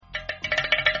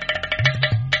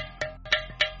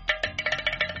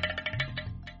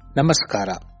ನಮಸ್ಕಾರ.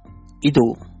 ಇದು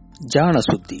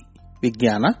ಜಾಣಸುದ್ದಿ,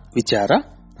 ವಿಜ್ಞಾನ, ವಿಚಾರ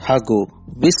ಹಾಗೂ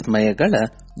ವಿಸ್ಮಯಗಳ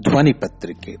ಧ್ವನಿ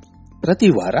ಪತ್ರಿಕೆ. ಪ್ರತಿ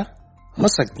ವಾರ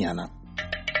ಹೊಸ ಜ್ಞಾನ.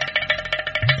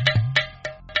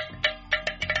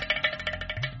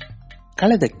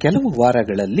 ಕಳೆದ ಕೆಲವು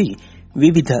ವಾರಗಳಲ್ಲಿ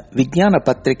ವಿವಿಧ ವಿಜ್ಞಾನ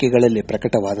ಪತ್ರಿಕೆಗಳಲ್ಲಿ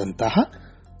ಪ್ರಕಟವಾದಂತಹ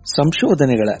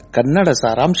ಸಂಶೋಧನೆಗಳ ಕನ್ನಡ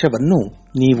ಸಾರಾಂಶವನ್ನು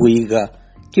ನೀವು ಈಗ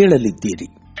ಕೇಳಲಿದ್ದೀರಿ.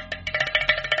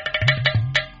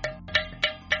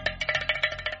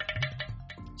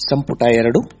 ಸಂಪುಟ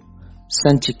 2,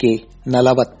 ಸಂಚಿಕೆ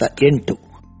 48,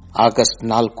 ಆಗಸ್ಟ್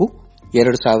 4,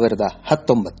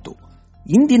 2019.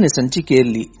 ಇಂದಿನ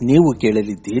ಸಂಚಿಕೆಯಲ್ಲಿ ನೀವು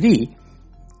ಕೇಳಲಿದ್ದೀರಿ: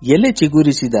 ಎಲೆ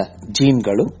ಚಿಗುರಿಸಿದ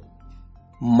ಜೀನ್ಗಳು,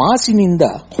 ಮಾಸಿನಿಂದ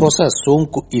ಹೊಸ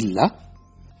ಸೋಂಕು ಇಲ್ಲ,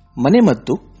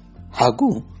 ಮನೆಮದ್ದು ಹಾಗೂ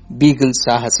ಬೀಗಲ್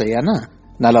ಸಾಹಸಯಾನ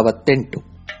 48.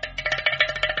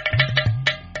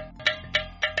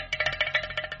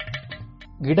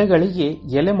 ಗಿಡಗಳಿಗೆ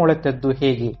ಎಲೆ ಮೊಳೆತದ್ದು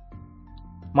ಹೇಗೆ?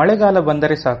 ಮಳೆಗಾಲ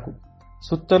ಬಂದರೆ ಸಾಕು,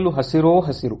 ಸುತ್ತಲೂ ಹಸಿರೋ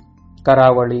ಹಸಿರು.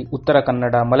 ಕರಾವಳಿ, ಉತ್ತರ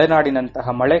ಕನ್ನಡ,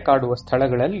 ಮಲೆನಾಡಿನಂತಹ ಮಳೆ ಕಾಡುವ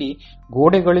ಸ್ಥಳಗಳಲ್ಲಿ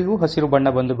ಗೋಡೆಗಳಿಗೂ ಹಸಿರು ಬಣ್ಣ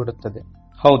ಬಂದು ಬಿಡುತ್ತದೆ.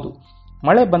 ಹೌದು,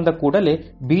 ಮಳೆ ಬಂದ ಕೂಡಲೇ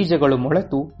ಬೀಜಗಳು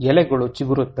ಮೊಳೆತು ಎಲೆಗಳು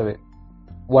ಚಿಗುರುತ್ತವೆ.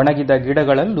 ಒಣಗಿದ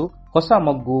ಗಿಡಗಳಲ್ಲೂ ಹೊಸ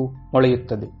ಮೊಗ್ಗು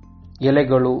ಮೊಳೆಯುತ್ತದೆ.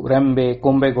 ಎಲೆಗಳು, ರೆಂಬೆ,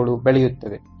 ಕೊಂಬೆಗಳು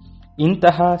ಬೆಳೆಯುತ್ತವೆ.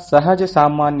 ಇಂತಹ ಸಹಜ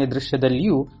ಸಾಮಾನ್ಯ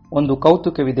ದೃಶ್ಯದಲ್ಲಿಯೂ ಒಂದು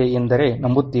ಕೌತುಕವಿದೆ ಎಂದರೆ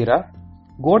ನಂಬುತ್ತೀರಾ?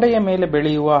 ಗೋಡೆಯ ಮೇಲೆ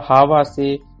ಬೆಳೆಯುವ ಹಾವಾಸೆ,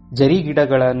 ಜರಿ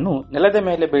ಗಿಡಗಳನ್ನು ನೆಲದ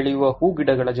ಮೇಲೆ ಬೆಳೆಯುವ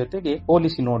ಹೂಗಿಡಗಳ ಜೊತೆಗೆ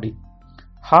ಹೋಲಿಸಿ ನೋಡಿ.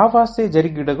 ಹಾವಾಸೆ ಜರಿ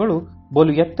ಗಿಡಗಳು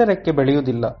ಬಲು ಎತ್ತರಕ್ಕೆ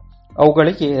ಬೆಳೆಯುವುದಿಲ್ಲ.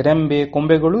 ಅವುಗಳಿಗೆ ರೆಂಬೆ,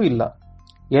 ಕೊಂಬೆಗಳೂ ಇಲ್ಲ.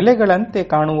 ಎಲೆಗಳಂತೆ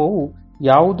ಕಾಣುವವು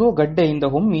ಯಾವುದೋ ಗಡ್ಡೆಯಿಂದ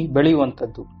ಹೊಮ್ಮಿ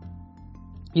ಬೆಳೆಯುವಂಥದ್ದು.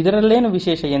 ಇದರಲ್ಲೇನು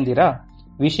ವಿಶೇಷ ಎಂದಿರಾ?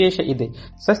 ವಿಶೇಷ ಇದೆ.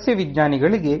 ಸಸ್ಯ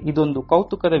ವಿಜ್ಞಾನಿಗಳಿಗೆ ಇದೊಂದು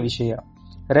ಕೌತುಕದ ವಿಷಯ.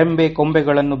 ರೆಂಬೆ,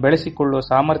 ಕೊಂಬೆಗಳನ್ನು ಬೆಳೆಸಿಕೊಳ್ಳುವ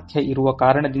ಸಾಮರ್ಥ್ಯ ಇರುವ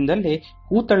ಕಾರಣದಿಂದಲೇ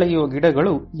ಹೂತಳೆಯುವ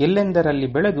ಗಿಡಗಳು ಎಲ್ಲೆಂದರಲ್ಲಿ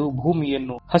ಬೆಳೆದು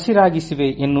ಭೂಮಿಯನ್ನು ಹಸಿರಾಗಿಸಿವೆ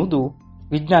ಎನ್ನುವುದು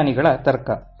ವಿಜ್ಞಾನಿಗಳ ತರ್ಕ.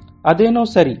 ಅದೇನೋ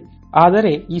ಸರಿ,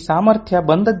 ಆದರೆ ಈ ಸಾಮರ್ಥ್ಯ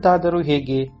ಬಂದದ್ದಾದರೂ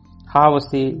ಹೇಗೆ?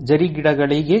 ಹಾವಸೆ, ಜರಿ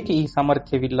ಗಿಡಗಳಿಗೇಕೆ ಈ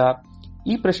ಸಾಮರ್ಥ್ಯವಿಲ್ಲ?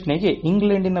 ಈ ಪ್ರಶ್ನೆಗೆ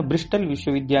ಇಂಗ್ಲೆಂಡಿನ ಬ್ರಿಸ್ಟಲ್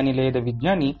ವಿಶ್ವವಿದ್ಯಾನಿಲಯದ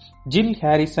ವಿಜ್ಞಾನಿ ಜಿಲ್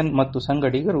ಹ್ಯಾರಿಸನ್ ಮತ್ತು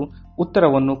ಸಂಗಡಿಗರು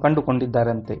ಉತ್ತರವನ್ನು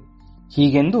ಕಂಡುಕೊಂಡಿದ್ದಾರಂತೆ.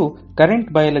 ಹೀಗೆಂದು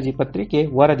ಕರೆಂಟ್ ಬಯಾಲಜಿ ಪತ್ರಿಕೆ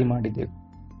ವರದಿ ಮಾಡಿದೆ.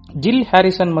 ಜಿಲ್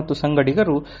ಹ್ಯಾರಿಸನ್ ಮತ್ತು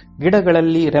ಸಂಗಡಿಗರು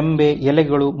ಗಿಡಗಳಲ್ಲಿ ರೆಂಬೆ,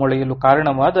 ಎಲೆಗಳು ಮೊಳೆಯಲು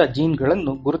ಕಾರಣವಾದ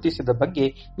ಜೀನ್ಗಳನ್ನು ಗುರುತಿಸಿದ ಬಗ್ಗೆ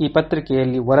ಈ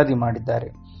ಪತ್ರಿಕೆಯಲ್ಲಿ ವರದಿ ಮಾಡಿದ್ದಾರೆ.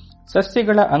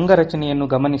 ಸಸ್ಯಗಳ ಅಂಗರಚನೆಯನ್ನು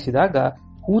ಗಮನಿಸಿದಾಗ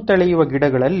ಹೂತಳೆಯುವ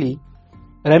ಗಿಡಗಳಲ್ಲಿ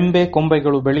ರೆಂಬೆ,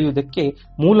 ಕೊಂಬೆಗಳು ಬೆಳೆಯುವುದಕ್ಕೆ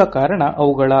ಮೂಲ ಕಾರಣ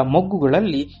ಅವುಗಳ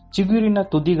ಮೊಗ್ಗುಗಳಲ್ಲಿ ಚಿಗುರಿನ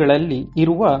ತುದಿಗಳಲ್ಲಿ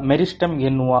ಇರುವ ಮೆರಿಸ್ಟಮ್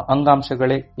ಎನ್ನುವ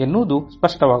ಅಂಗಾಂಶಗಳೇ ಎನ್ನುವುದು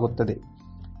ಸ್ಪಷ್ಟವಾಗುತ್ತದೆ.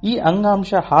 ಈ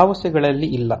ಅಂಗಾಂಶ ಹಾವಸೆಗಳಲ್ಲಿ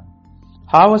ಇಲ್ಲ.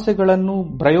 ಹಾವಸೆಗಳನ್ನು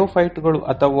ಬ್ರಯೋಫೈಟ್ಗಳು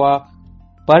ಅಥವಾ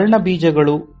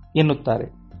ಪರ್ಣಬೀಜಗಳು ಎನ್ನುತ್ತಾರೆ.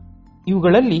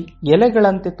 ಇವುಗಳಲ್ಲಿ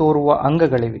ಎಲೆಗಳಂತೆ ತೋರುವ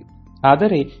ಅಂಗಗಳಿವೆ.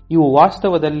 ಆದರೆ ಇವು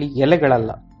ವಾಸ್ತವದಲ್ಲಿ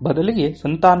ಎಲೆಗಳಲ್ಲ, ಬದಲಿಗೆ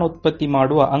ಸಂತಾನೋತ್ಪತ್ತಿ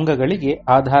ಮಾಡುವ ಅಂಗಗಳಿಗೆ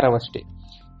ಆಧಾರವಷ್ಟೇ.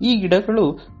 ಈ ಗಿಡಗಳು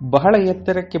ಬಹಳ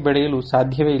ಎತ್ತರಕ್ಕೆ ಬೆಳೆಯಲು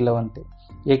ಸಾಧ್ಯವೇ ಇಲ್ಲವಂತೆ.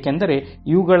 ಏಕೆಂದರೆ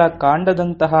ಇವುಗಳ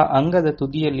ಕಾಂಡದಂತಹ ಅಂಗದ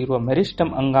ತುದಿಯಲ್ಲಿರುವ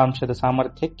ಮೆರಿಸ್ಟಮ್ ಅಂಗಾಂಶದ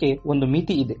ಸಾಮರ್ಥ್ಯಕ್ಕೆ ಒಂದು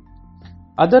ಮಿತಿ ಇದೆ.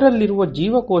 ಅದರಲ್ಲಿರುವ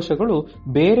ಜೀವಕೋಶಗಳು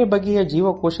ಬೇರೆ ಬಗೆಯ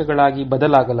ಜೀವಕೋಶಗಳಾಗಿ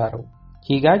ಬದಲಾಗಲಾರವು.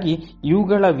 ಹೀಗಾಗಿ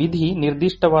ಇವುಗಳ ವಿಧಿ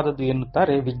ನಿರ್ದಿಷ್ಟವಾದದ್ದು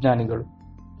ಎನ್ನುತ್ತಾರೆ ವಿಜ್ಞಾನಿಗಳು.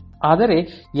 ಆದರೆ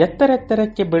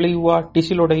ಎತ್ತರೆತ್ತರಕ್ಕೆ ಬೆಳೆಯುವ,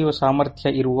 ಟಿಸಿಲೊಡೆಯುವ ಸಾಮರ್ಥ್ಯ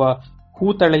ಇರುವ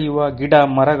ಹೂತಳೆಯುವ ಗಿಡ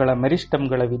ಮರಗಳ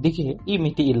ಮೆರಿಸ್ಟಮ್ಗಳ ವಿಧಿಗೆ ಈ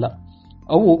ಮಿತಿ ಇಲ್ಲ.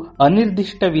 ಅವು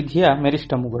ಅನಿರ್ದಿಷ್ಟ ವಿಧಿಯ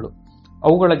ಮೆರಿಸ್ಟಮ್ಗಳು.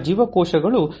 ಅವುಗಳ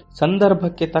ಜೀವಕೋಶಗಳು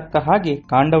ಸಂದರ್ಭಕ್ಕೆ ತಕ್ಕ ಹಾಗೆ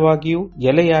ಕಾಂಡವಾಗಿಯೂ,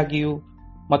 ಎಲೆಯಾಗಿಯೂ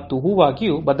ಮತ್ತು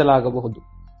ಹೂವಾಗಿಯೂ ಬದಲಾಗಬಹುದು.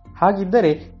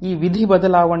 ಹಾಗಿದ್ದರೆ ಈ ವಿಧಿ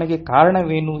ಬದಲಾವಣೆಗೆ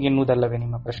ಕಾರಣವೇನು ಎನ್ನುವುದಲ್ಲವೇ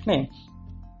ನಿಮ್ಮ ಪ್ರಶ್ನೆ?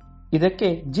 ಇದಕ್ಕೆ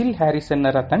ಜಿಲ್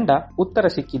ಹ್ಯಾರಿಸನ್ನರ ತಂಡ ಉತ್ತರ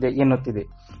ಸಿಕ್ಕಿದೆ ಎನ್ನುತ್ತಿದೆ.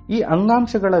 ಈ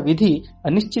ಅಂಗಾಂಶಗಳ ವಿಧಿ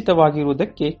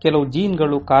ಅನಿಶ್ಚಿತವಾಗಿರುವುದಕ್ಕೆ ಕೆಲವು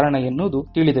ಜೀನ್ಗಳು ಕಾರಣ ಎನ್ನುವುದು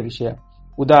ತಿಳಿದ ವಿಷಯ.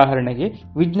 ಉದಾಹರಣೆಗೆ,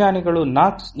 ವಿಜ್ಞಾನಿಗಳು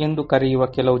ನಾಕ್ಸ್ ಎಂದು ಕರೆಯುವ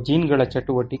ಕೆಲವು ಜೀನ್ಗಳ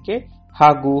ಚಟುವಟಿಕೆ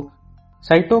ಹಾಗೂ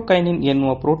ಸೈಟೋಕೈನಿನ್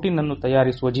ಎನ್ನುವ ಪ್ರೋಟೀನ್ ಅನ್ನು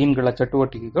ತಯಾರಿಸುವ ಜೀನ್ಗಳ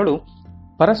ಚಟುವಟಿಕೆಗಳು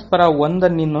ಪರಸ್ಪರ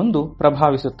ಒಂದನ್ನಿನ್ನೊಂದು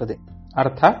ಪ್ರಭಾವಿಸುತ್ತದೆ.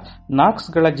 ಅರ್ಥಾತ್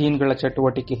ನಾಕ್ಸ್ಗಳ ಜೀನ್ಗಳ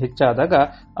ಚಟುವಟಿಕೆ ಹೆಚ್ಚಾದಾಗ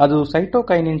ಅದು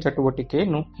ಸೈಟೋಕೈನಿನ್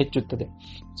ಚಟುವಟಿಕೆಯನ್ನು ಹೆಚ್ಚುತ್ತದೆ.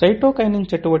 ಸೈಟೋಕೈನಿನ್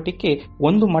ಚಟುವಟಿಕೆ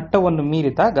ಒಂದು ಮಟ್ಟವನ್ನು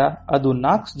ಮೀರಿದಾಗ ಅದು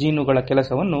ನಾಕ್ಸ್ ಜೀನುಗಳ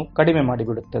ಕೆಲಸವನ್ನು ಕಡಿಮೆ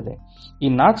ಮಾಡಿಬಿಡುತ್ತದೆ. ಈ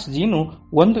ನಾಕ್ಸ್ ಜೀನು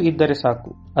ಒಂದು ಇದ್ದರೆ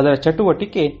ಸಾಕು, ಅದರ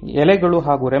ಚಟುವಟಿಕೆ ಎಲೆಗಳು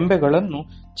ಹಾಗೂ ರೆಂಬೆಗಳನ್ನು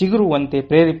ಚಿಗುರುವಂತೆ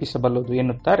ಪ್ರೇರೇಪಿಸಬಲ್ಲದು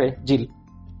ಎನ್ನುತ್ತಾರೆ ಜಿಲ್.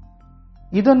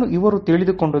 ಇದನ್ನು ಇವರು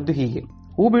ತಿಳಿದುಕೊಂಡದ್ದು ಹೀಗೆ: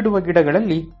 ಹೂಬಿಡುವ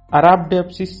ಗಿಡಗಳಲ್ಲಿ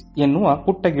ಅರಾಬ್ಡಾಪ್ಸಿಸ್ ಎನ್ನುವ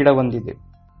ಪುಟ್ಟ ಗಿಡ ಹೊಂದಿದೆ.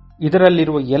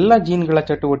 ಇದರಲ್ಲಿರುವ ಎಲ್ಲ ಜೀನ್ಗಳ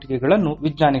ಚಟುವಟಿಕೆಗಳನ್ನು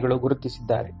ವಿಜ್ಞಾನಿಗಳು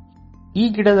ಗುರುತಿಸಿದ್ದಾರೆ. ಈ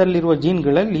ಗಿಡದಲ್ಲಿರುವ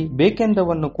ಜೀನ್ಗಳಲ್ಲಿ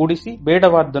ಬೇಕೆಂದವನ್ನು ಕೂಡಿಸಿ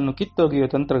ಬೇಡವಾದ್ದನ್ನು ಕಿತ್ತೊಗೆಯುವ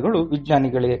ತಂತ್ರಗಳು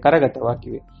ವಿಜ್ಞಾನಿಗಳಿಗೆ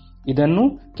ಕರಗತವಾಗಿವೆ. ಇದನ್ನು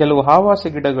ಕೆಲವು ಹಾವಾಸೆ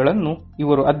ಗಿಡಗಳನ್ನು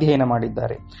ಇವರು ಅಧ್ಯಯನ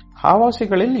ಮಾಡಿದ್ದಾರೆ.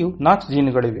 ಹಾವಾಸೆಗಳಲ್ಲಿಯೂ ನಾಕ್ಸ್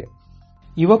ಜೀನುಗಳಿವೆ.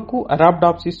 ಇವಕ್ಕೂ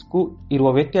ಅರಾಬ್ಡಾಪ್ಸಿಸ್ಗೂ ಇರುವ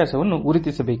ವ್ಯತ್ಯಾಸವನ್ನು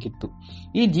ಗುರುತಿಸಬೇಕಿತ್ತು.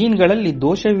 ಈ ಜೀನ್ಗಳಲ್ಲಿ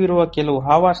ದೋಷವಿರುವ ಕೆಲವು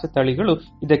ಆವಾಸ ತಳಿಗಳು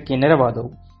ಇದಕ್ಕೆ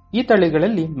ನೆರವಾದವು. ಈ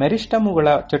ತಳಿಗಳಲ್ಲಿ ಮೆರಿಸ್ಟಮುಗಳ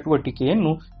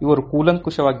ಚಟುವಟಿಕೆಯನ್ನು ಇವರು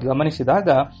ಕೂಲಂಕುಷವಾಗಿ ಗಮನಿಸಿದಾಗ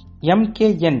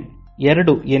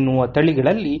MKN2 ಎನ್ನುವ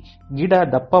ತಳಿಗಳಲ್ಲಿ ಗಿಡ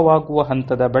ದಪ್ಪವಾಗುವ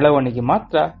ಹಂತದ ಬೆಳವಣಿಗೆ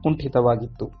ಮಾತ್ರ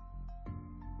ಕುಂಠಿತವಾಗಿತ್ತು.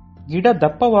 ಗಿಡ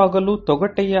ದಪ್ಪವಾಗಲು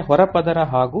ತೊಗಟೆಯ ಹೊರಪದರ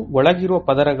ಹಾಗೂ ಒಳಗಿರುವ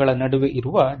ಪದರಗಳ ನಡುವೆ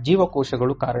ಇರುವ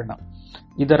ಜೀವಕೋಶಗಳು ಕಾರಣ.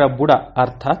 ಇದರ ಬುಡ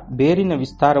ಅರ್ಥಾತ್ ಬೇರಿನ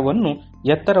ವಿಸ್ತಾರವನ್ನು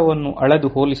ಎತ್ತರವನ್ನು ಅಳೆದು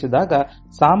ಹೋಲಿಸಿದಾಗ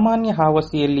ಸಾಮಾನ್ಯ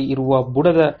ಹಾವಸಿಯಲ್ಲಿ ಇರುವ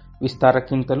ಬುಡದ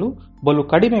ವಿಸ್ತಾರಕ್ಕಿಂತಲೂ ಬಲು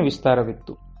ಕಡಿಮೆ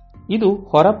ವಿಸ್ತಾರವಿತ್ತು. ಇದು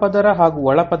ಹೊರಪದರ ಹಾಗೂ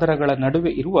ಒಳಪದರಗಳ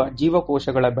ನಡುವೆ ಇರುವ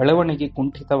ಜೀವಕೋಶಗಳ ಬೆಳವಣಿಗೆ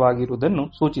ಕುಂಠಿತವಾಗಿರುವುದನ್ನು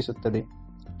ಸೂಚಿಸುತ್ತದೆ.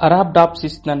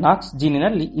 ಅರಾಬ್ಡಾಪ್ಸಿಸ್ನ ನಾಕ್ಸ್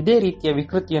ಜೀನಿನಲ್ಲಿ ಇದೇ ರೀತಿಯ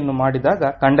ವಿಕೃತಿಯನ್ನು ಮಾಡಿದಾಗ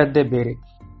ಕಂಡದ್ದೇ ಬೇರೆ.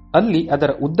 ಅಲ್ಲಿ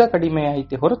ಅದರ ಉದ್ದ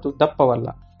ಕಡಿಮೆಯಾಯಿತೆ ಹೊರತು ದಪ್ಪವಲ್ಲ.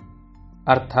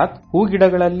 ಅರ್ಥಾತ್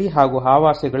ಹೂಗಿಡಗಳಲ್ಲಿ ಹಾಗೂ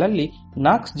ಆವಾಸಗಳಲ್ಲಿ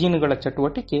ನಾಕ್ಸ್ ಜೀನುಗಳ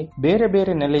ಚಟುವಟಿಕೆ ಬೇರೆ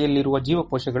ಬೇರೆ ನೆಲೆಯಲ್ಲಿರುವ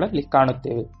ಜೀವಕೋಶಗಳಲ್ಲಿ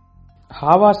ಕಾಣುತ್ತೇವೆ.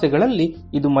 ಆವಾಸಗಳಲ್ಲಿ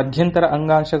ಇದು ಮಧ್ಯಂತರ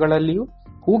ಅಂಗಾಂಶಗಳಲ್ಲಿಯೂ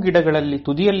ಹೂಗಿಡಗಳಲ್ಲಿ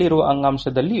ತುದಿಯಲ್ಲಿರುವ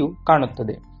ಅಂಗಾಂಶದಲ್ಲಿಯೂ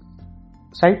ಕಾಣುತ್ತದೆ.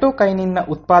 ಸೈಟೋಕೈನಿನ್ನ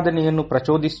ಉತ್ಪಾದನೆಯನ್ನು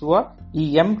ಪ್ರಚೋದಿಸುವ ಈ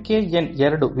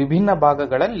MKN2 ವಿಭಿನ್ನ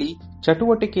ಭಾಗಗಳಲ್ಲಿ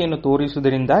ಚಟುವಟಿಕೆಯನ್ನು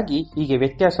ತೋರಿಸುವುದರಿಂದಾಗಿ ಹೀಗೆ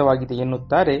ವ್ಯತ್ಯಾಸವಾಗಿದೆ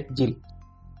ಎನ್ನುತ್ತಾರೆ ಜಿಲ್.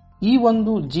 ಈ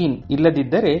ಒಂದು ಜೀನ್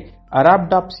ಇಲ್ಲದಿದ್ದರೆ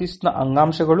ಅರಾಬ್ಡಾಪ್ಸಿಸ್ನ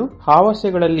ಅಂಗಾಂಶಗಳು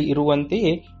ಆವಾಸಗಳಲ್ಲಿ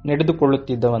ಇರುವಂತೆಯೇ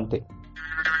ನಡೆದುಕೊಳ್ಳುತ್ತಿದ್ದವಂತೆ.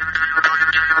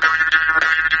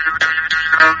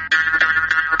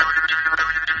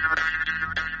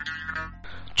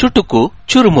 ಚುಟುಕು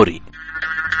ಚುರುಮುರಿ.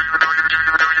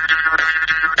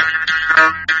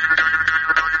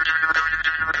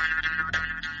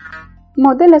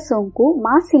 ಮೊದಲ ಸೋಂಕು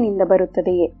ಮಾಸಿನಿಂದ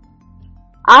ಬರುತ್ತದೆಯೇ?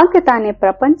 ಆಗ ತಾನೇ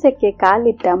ಪ್ರಪಂಚಕ್ಕೆ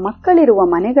ಕಾಲಿಟ್ಟ ಮಕ್ಕಳಿರುವ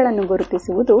ಮನೆಗಳನ್ನು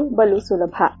ಗುರುತಿಸುವುದು ಬಲು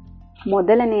ಸುಲಭ.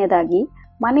 ಮೊದಲನೆಯದಾಗಿ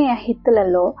ಮನೆಯ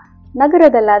ಹಿತ್ತಲಲ್ಲೋ,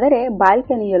 ನಗರದಲ್ಲಾದರೆ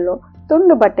ಬಾಲ್ಕನಿಯಲ್ಲೋ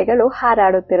ತುಂಡು ಬಟ್ಟೆಗಳು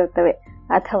ಹಾರಾಡುತ್ತಿರುತ್ತವೆ,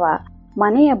 ಅಥವಾ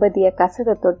ಮನೆಯ ಬದಿಯ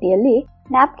ಕಸದ ತೊಟ್ಟಿಯಲ್ಲಿ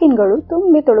ನ್ಯಾಪ್ಕಿನ್ಗಳು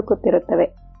ತುಂಬಿ ತುಳುಕುತ್ತಿರುತ್ತವೆ.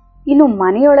 ಇನ್ನು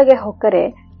ಮನೆಯೊಳಗೆ ಹೊಕ್ಕರೆ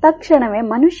ತಕ್ಷಣವೇ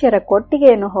ಮನುಷ್ಯರ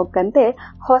ಕೊಟ್ಟಿಗೆಯನ್ನು ಹೊಕ್ಕಂತೆ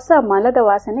ಹೊಸ ಮಲದ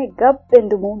ವಾಸನೆ ಗಬ್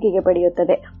ಎಂದು ಮೂಗಿಗೆ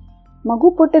ಬಡಿಯುತ್ತದೆ. ಮಗು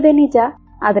ಪುಟ್ಟದೆ ನಿಜ,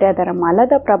 ಆದರೆ ಅದರ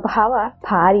ಮಲದ ಪ್ರಭಾವ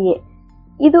ಭಾರಿಯೇ.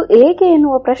 ಇದು ಏಕೆ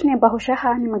ಎನ್ನುವ ಪ್ರಶ್ನೆ ಬಹುಶಃ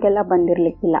ನಿಮಗೆಲ್ಲ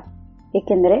ಬಂದಿರಲಿಕ್ಕಿಲ್ಲ.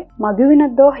 ಏಕೆಂದರೆ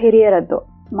ಮಗುವಿನದ್ದೋ ಹಿರಿಯರದ್ದೋ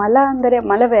ಮಲ ಅಂದರೆ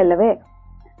ಮಲವೇ ಅಲ್ಲವೇ?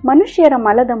 ಮನುಷ್ಯರ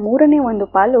ಮಲದ 1/3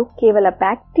 ಪಾಲು ಕೇವಲ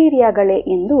ಬ್ಯಾಕ್ಟೀರಿಯಾಗಳೇ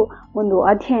ಎಂದು ಒಂದು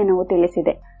ಅಧ್ಯಯನವು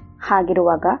ತಿಳಿಸಿದೆ.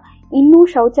 ಹಾಗಿರುವಾಗ ಇನ್ನೂ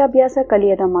ಶೌಚಾಭ್ಯಾಸ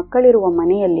ಕಲಿಯದ ಮಕ್ಕಳಿರುವ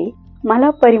ಮನೆಯಲ್ಲಿ ಮಲ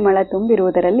ಪರಿಮಳ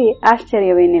ತುಂಬಿರುವುದರಲ್ಲಿ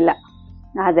ಆಶ್ಚರ್ಯವೇನಿಲ್ಲ.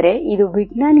 ಆದರೆ ಇದು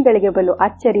ವಿಜ್ಞಾನಿಗಳಿಗೆ ಬಲು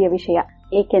ಅಚ್ಚರಿಯ ವಿಷಯ.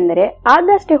 ಏಕೆಂದರೆ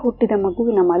ಆಗಷ್ಟೇ ಹುಟ್ಟಿದ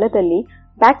ಮಗುವಿನ ಮಲದಲ್ಲಿ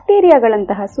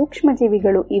ಬ್ಯಾಕ್ಟೀರಿಯಾಗಳಂತಹ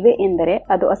ಸೂಕ್ಷ್ಮಜೀವಿಗಳು ಇವೆ ಎಂದರೆ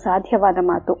ಅದು ಅಸಾಧ್ಯವಾದ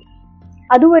ಮಾತು.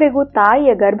 ಅದುವರೆಗೂ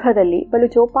ತಾಯಿಯ ಗರ್ಭದಲ್ಲಿ ಬಲು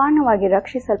ಜೋಪಾನವಾಗಿ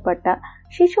ರಕ್ಷಿಸಲ್ಪಟ್ಟ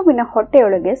ಶಿಶುವಿನ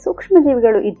ಹೊಟ್ಟೆಯೊಳಗೆ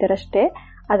ಸೂಕ್ಷ್ಮಜೀವಿಗಳು ಇದ್ದರಷ್ಟೇ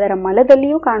ಅದರ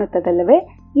ಮಲದಲ್ಲಿಯೂ ಕಾಣುತ್ತದಲ್ಲವೇ?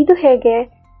 ಇದು ಹೇಗೆ?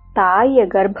 ತಾಯಿಯ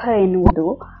ಗರ್ಭ ಎನ್ನುವುದು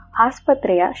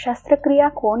ಆಸ್ಪತ್ರೆಯ ಶಸ್ತ್ರಕ್ರಿಯಾ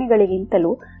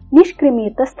ಕೋಣೆಗಳಿಗಿಂತಲೂ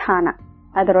ನಿಷ್ಕ್ರಿಮಿಯುತ ಸ್ಥಾನ.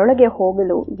 ಅದರೊಳಗೆ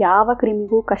ಹೋಗಲು ಯಾವ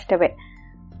ಕ್ರಿಮಿಗೂ ಕಷ್ಟವೇ.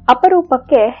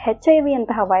 ಅಪರೂಪಕ್ಕೆ HIV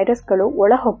ಯಂತಹ ವೈರಸ್ಗಳು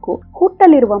ಒಳಹೊಕ್ಕು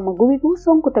ಹುಟ್ಟಲಿರುವ ಮಗುವಿಗೂ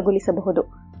ಸೋಂಕು ತಗುಲಿಸಬಹುದು.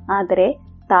 ಆದರೆ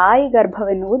ತಾಯಿ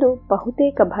ಗರ್ಭವೆನ್ನುವುದು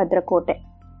ಬಹುತೇಕ ಭದ್ರಕೋಟೆ.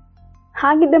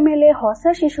 ಹಾಗಿದ್ದ ಮೇಲೆ ಹೊಸ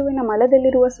ಶಿಶುವಿನ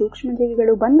ಮಲದಲ್ಲಿರುವ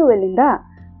ಸೂಕ್ಷ್ಮಜೀವಿಗಳು ಬಂದುವೆಲ್ಲಿಂದ?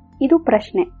 ಇದು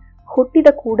ಪ್ರಶ್ನೆ. ಹುಟ್ಟಿದ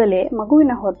ಕೂಡಲೇ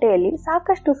ಮಗುವಿನ ಹೊಟ್ಟೆಯಲ್ಲಿ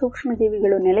ಸಾಕಷ್ಟು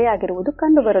ಸೂಕ್ಷ್ಮಜೀವಿಗಳು ನೆಲೆಯಾಗಿರುವುದು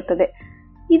ಕಂಡುಬರುತ್ತದೆ.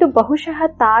 ಇದು ಬಹುಶಃ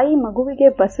ತಾಯಿ ಮಗುವಿಗೆ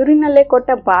ಬಸುರಿನಲ್ಲೇ ಕೊಟ್ಟ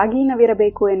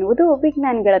ಬಾಗೀನವಿರಬೇಕು ಎನ್ನುವುದು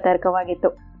ವಿಜ್ಞಾನಿಗಳ ತರ್ಕವಾಗಿತ್ತು.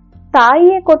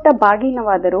 ತಾಯಿಯೇ ಕೊಟ್ಟ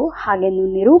ಬಾಗೀನವಾದರೂ ಹಾಗೆಂದು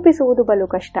ನಿರೂಪಿಸುವುದು ಬಲು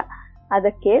ಕಷ್ಟ.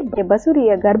 ಅದಕ್ಕೆ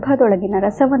ಬಸುರಿಯ ಗರ್ಭದೊಳಗಿನ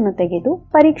ರಸವನ್ನು ತೆಗೆದು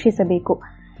ಪರೀಕ್ಷಿಸಬೇಕು.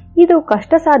 ಇದು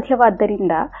ಕಷ್ಟ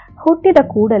ಸಾಧ್ಯವಾದ್ದರಿಂದ ಹುಟ್ಟಿದ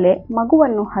ಕೂಡಲೇ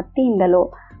ಮಗುವನ್ನು ಹತ್ತಿಯಿಂದಲೋ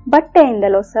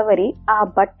ಬಟ್ಟೆಯಿಂದಲೋ ಸವರಿ ಆ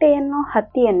ಬಟ್ಟೆಯನ್ನೋ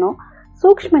ಹತ್ತಿಯನ್ನೋ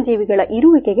ಸೂಕ್ಷ್ಮಜೀವಿಗಳ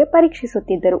ಇರುವಿಕೆಗೆ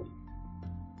ಪರೀಕ್ಷಿಸುತ್ತಿದ್ದರು.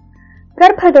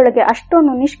 ಗರ್ಭದೊಳಗೆ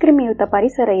ಅಷ್ಟೊಂದು ನಿಷ್ಕ್ರಿಮಿಯುತ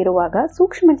ಪರಿಸರ ಇರುವಾಗ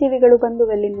ಸೂಕ್ಷ್ಮಜೀವಿಗಳು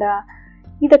ಬಂದುವೆಲ್ಲಿಂದ?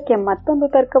 ಇದಕ್ಕೆ ಮತ್ತೊಂದು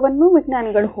ತರ್ಕವನ್ನೂ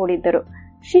ವಿಜ್ಞಾನಿಗಳು ಹೂಡಿದ್ದರು.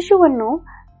 ಶಿಶುವನ್ನು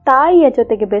ತಾಯಿಯ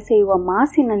ಜೊತೆಗೆ ಬೆಸೆಯುವ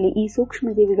ಮಾಸಿನಲ್ಲಿ ಈ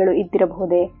ಸೂಕ್ಷ್ಮಜೀವಿಗಳು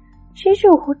ಇದ್ದಿರಬಹುದೇ? ಶಿಶು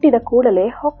ಹುಟ್ಟಿದ ಕೂಡಲೇ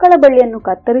ಹೊಕ್ಕಳ ಬಳ್ಳಿಯನ್ನು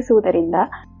ಕತ್ತರಿಸುವುದರಿಂದ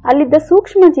ಅಲ್ಲಿದ್ದ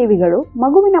ಸೂಕ್ಷ್ಮಜೀವಿಗಳು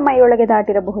ಮಗುವಿನ ಮೈಯೊಳಗೆ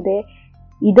ದಾಟಿರಬಹುದೇ?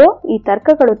 ಇದೋ ಈ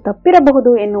ತರ್ಕಗಳು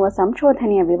ತಪ್ಪಿರಬಹುದು ಎನ್ನುವ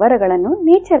ಸಂಶೋಧನೆಯ ವಿವರಗಳನ್ನು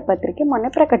ನೇಚರ್ ಪತ್ರಿಕೆ ಮೊನ್ನೆ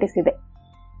ಪ್ರಕಟಿಸಿದೆ.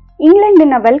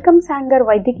 ಇಂಗ್ಲೆಂಡಿನ ವೆಲ್ಕಮ್ ಸ್ಯಾಂಗರ್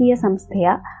ವೈದ್ಯಕೀಯ ಸಂಸ್ಥೆಯ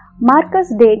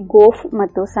ಮಾರ್ಕಸ್ ಡೆ ಗೋಫ್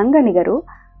ಮತ್ತು ಸಂಗಣಿಗರು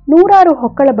 100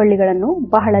 ಹೊಕ್ಕಳ ಬಳ್ಳಿಗಳನ್ನು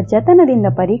ಬಹಳ ಜತನದಿಂದ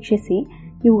ಪರೀಕ್ಷಿಸಿ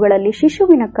ಇವುಗಳಲ್ಲಿ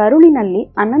ಶಿಶುವಿನ ಕರುಳಿನಲ್ಲಿ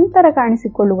ಅನಂತರ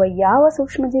ಕಾಣಿಸಿಕೊಳ್ಳುವ ಯಾವ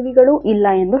ಸೂಕ್ಷ್ಮಜೀವಿಗಳೂ ಇಲ್ಲ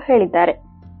ಎಂದು ಹೇಳಿದ್ದಾರೆ.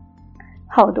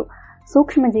 ಹೌದು,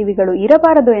 ಸೂಕ್ಷ್ಮಜೀವಿಗಳು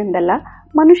ಇರಬಾರದು ಎಂದಲ್ಲ.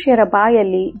 ಮನುಷ್ಯರ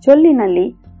ಬಾಯಲ್ಲಿ, ಜೊಲ್ಲಿನಲ್ಲಿ,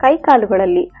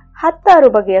 ಕೈಕಾಲುಗಳಲ್ಲಿ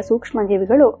 10 ಬಗೆಯ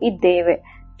ಸೂಕ್ಷ್ಮಜೀವಿಗಳು ಇದ್ದೇ ಇವೆ.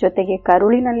 ಜೊತೆಗೆ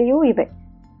ಕರುಳಿನಲ್ಲಿಯೂ ಇವೆ.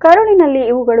 ಕರುಳಿನಲ್ಲಿ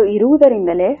ಇವುಗಳು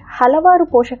ಇರುವುದರಿಂದಲೇ ಹಲವಾರು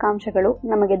ಪೋಷಕಾಂಶಗಳು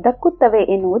ನಮಗೆ ದಕ್ಕುತ್ತವೆ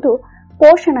ಎನ್ನುವುದು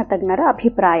ಪೋಷಣ ತಜ್ಞರ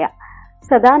ಅಭಿಪ್ರಾಯ.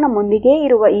 ಸದಾ ನಮ್ಮೊಂದಿಗೇ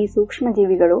ಇರುವ ಈ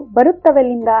ಸೂಕ್ಷ್ಮಜೀವಿಗಳು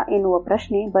ಬರುತ್ತವೆಲ್ಲಿಂದ ಎನ್ನುವ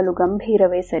ಪ್ರಶ್ನೆ ಬಲು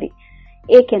ಗಂಭೀರವೇ ಸರಿ.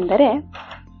 ಏಕೆಂದರೆ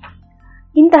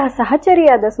ಇಂತಹ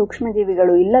ಸಹಚರಿಯಾದ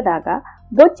ಸೂಕ್ಷ್ಮಜೀವಿಗಳು ಇಲ್ಲದಾಗ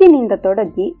ಬೊಜ್ಜಿನಿಂದ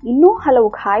ತೊಡಗಿ ಇನ್ನೂ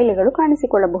ಹಲವು ಕಾಯಿಲೆಗಳು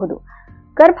ಕಾಣಿಸಿಕೊಳ್ಳಬಹುದು.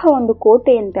 ಗರ್ಭ ಒಂದು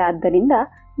ಕೋಟೆಯಂತೆ ಆದ್ದರಿಂದ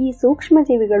ಈ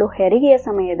ಸೂಕ್ಷ್ಮಜೀವಿಗಳು ಹೆರಿಗೆಯ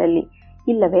ಸಮಯದಲ್ಲಿ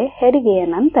ಇಲ್ಲವೇ ಹೆರಿಗೆಯ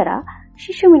ನಂತರ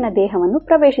ಶಿಶುವಿನ ದೇಹವನ್ನು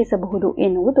ಪ್ರವೇಶಿಸಬಹುದು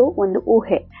ಎನ್ನುವುದು ಒಂದು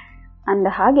ಊಹೆ. ಅಂದ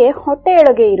ಹಾಗೆ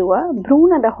ಹೊಟ್ಟೆಯೊಳಗೆ ಇರುವ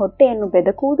ಭ್ರೂಣದ ಹೊಟ್ಟೆಯನ್ನು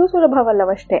ಬೆದಕುವುದು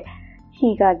ಸುಲಭವಲ್ಲವಷ್ಟೇ.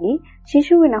 ಹೀಗಾಗಿ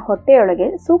ಶಿಶುವಿನ ಹೊಟ್ಟೆಯೊಳಗೆ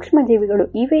ಸೂಕ್ಷ್ಮಜೀವಿಗಳು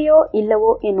ಇವೆಯೋ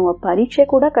ಇಲ್ಲವೋ ಎನ್ನುವ ಪರೀಕ್ಷೆ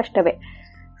ಕೂಡ ಕಷ್ಟವೇ.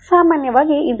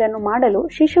 ಸಾಮಾನ್ಯವಾಗಿ ಇದನ್ನು ಮಾಡಲು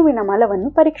ಶಿಶುವಿನ ಮಲವನ್ನು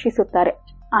ಪರೀಕ್ಷಿಸುತ್ತಾರೆ.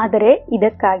 ಆದರೆ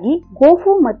ಇದಕ್ಕಾಗಿ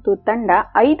ಗೋಫು ಮತ್ತು ತಂಡ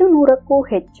 500ಕ್ಕೂ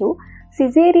ಹೆಚ್ಚು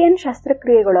ಸಿಸೇರಿಯನ್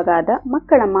ಶಸ್ತ್ರಕ್ರಿಯೆಗೊಳಗಾದ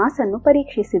ಮಕ್ಕಳ ಮಾಸನ್ನು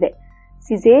ಪರೀಕ್ಷಿಸಿದೆ.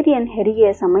 ಸಿಸೇರಿಯನ್ ಹೆರಿಗೆಯ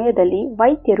ಸಮಯದಲ್ಲಿ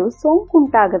ವೈದ್ಯರು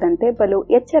ಸೋಂಕುಂಟಾಗದಂತೆ ಬಲು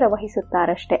ಎಚ್ಚರ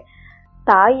ವಹಿಸುತ್ತಾರಷ್ಟೇ.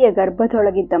 ತಾಯಿಯ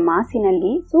ಗರ್ಭದೊಳಗಿದ್ದ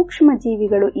ಮಾಸಿನಲ್ಲಿ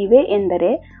ಸೂಕ್ಷ್ಮಜೀವಿಗಳು ಇವೆ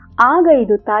ಎಂದರೆ ಆಗ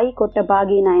ಇದು ತಾಯಿ ಕೊಟ್ಟ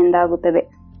ಬಾಗಿನ ಎಂದಾಗುತ್ತದೆ.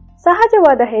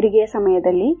 ಸಹಜವಾದ ಹೆರಿಗೆಯ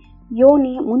ಸಮಯದಲ್ಲಿ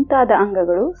ಯೋನಿ ಮುಂತಾದ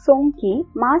ಅಂಗಗಳು ಸೋಂಕಿ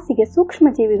ಮಾಸಿಗೆ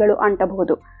ಸೂಕ್ಷ್ಮಜೀವಿಗಳು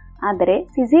ಅಂಟಬಹುದು. ಆದರೆ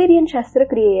ಸಿಸೇರಿಯನ್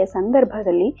ಶಸ್ತ್ರಕ್ರಿಯೆಯ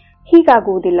ಸಂದರ್ಭದಲ್ಲಿ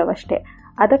ಹೀಗಾಗುವುದಿಲ್ಲವಷ್ಟೇ.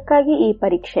 ಅದಕ್ಕಾಗಿ ಈ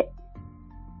ಪರೀಕ್ಷೆ.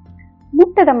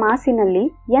 ಮುಟ್ಟದ ಮಾಸಿನಲ್ಲಿ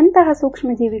ಎಂತಹ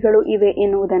ಸೂಕ್ಷ್ಮಜೀವಿಗಳು ಇವೆ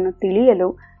ಎನ್ನುವುದನ್ನು ತಿಳಿಯಲು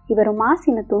ಇವರು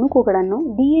ಮಾಸಿನ ತುಣುಕುಗಳನ್ನು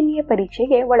ಡಿಎನ್ಎ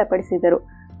ಪರೀಕ್ಷೆಗೆ ಒಳಪಡಿಸಿದರು.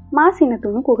 ಮಾಸಿನ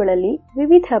ತುಣುಕುಗಳಲ್ಲಿ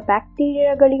ವಿವಿಧ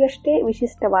ಬ್ಯಾಕ್ಟೀರಿಯಾಗಳಿಗಷ್ಟೇ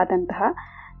ವಿಶಿಷ್ಟವಾದಂತಹ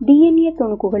ಡಿಎನ್ಎ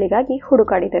ತುಣುಕುಗಳಿಗಾಗಿ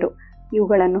ಹುಡುಕಾಡಿದರು.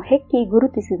 ಇವುಗಳನ್ನು ಹೆಕ್ಕಿ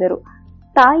ಗುರುತಿಸಿದರು.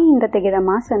 ತಾಯಿಯಿಂದ ತೆಗೆದ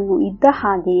ಮಾಸನ್ನು ಇದ್ದ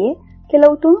ಹಾಗೆಯೇ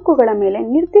ಕೆಲವು ತುಣುಕುಗಳ ಮೇಲೆ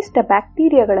ನಿರ್ದಿಷ್ಟ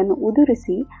ಬ್ಯಾಕ್ಟೀರಿಯಾಗಳನ್ನು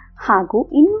ಉದುರಿಸಿ ಹಾಗೂ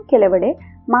ಇನ್ನು ಕೆಲವೆಡೆ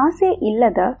ಮಾಸೆ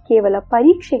ಇಲ್ಲದ ಕೇವಲ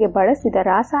ಪರೀಕ್ಷೆಗೆ ಬಳಸಿದ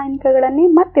ರಾಸಾಯನಿಕಗಳನ್ನೇ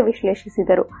ಮತ್ತೆ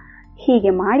ವಿಶ್ಲೇಷಿಸಿದರು.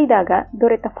 ಹೀಗೆ ಮಾಡಿದಾಗ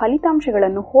ದೊರೆತ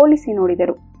ಫಲಿತಾಂಶಗಳನ್ನು ಹೋಲಿಸಿ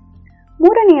ನೋಡಿದರು.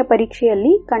 ಮೂರನೆಯ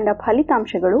ಪರೀಕ್ಷೆಯಲ್ಲಿ ಕಂಡ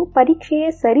ಫಲಿತಾಂಶಗಳು ಪರೀಕ್ಷೆಯೇ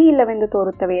ಸರಿ ಇಲ್ಲವೆಂದು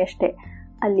ತೋರುತ್ತವೆಯಷ್ಟೇ.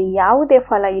 ಅಲ್ಲಿ ಯಾವುದೇ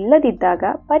ಫಲ ಇಲ್ಲದಿದ್ದಾಗ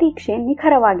ಪರೀಕ್ಷೆ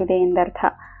ನಿಖರವಾಗಿದೆ ಎಂದರ್ಥ.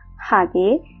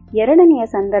 ಹಾಗೆಯೇ ಎರಡನೆಯ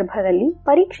ಸಂದರ್ಭದಲ್ಲಿ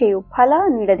ಪರೀಕ್ಷೆಯು ಫಲ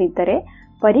ನೀಡದಿದ್ದರೆ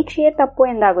ಪರೀಕ್ಷೆಯೇ ತಪ್ಪು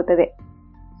ಎಂದಾಗುತ್ತದೆ.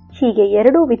 ಹೀಗೆ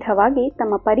ಎರಡೂ ವಿಧವಾಗಿ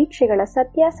ತಮ್ಮ ಪರೀಕ್ಷೆಗಳ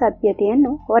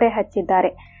ಸತ್ಯಾಸಾಧ್ಯತೆಯನ್ನು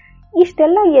ಹೊರೆಹಚ್ಚಿದ್ದಾರೆ.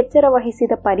 ಇಷ್ಟೆಲ್ಲ ಎಚ್ಚರ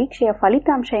ವಹಿಸಿದ ಪರೀಕ್ಷೆಯ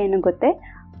ಫಲಿತಾಂಶ ಏನು ಗೊತ್ತೇ?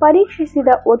 ಪರೀಕ್ಷಿಸಿದ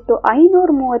ಒಟ್ಟು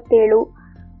 537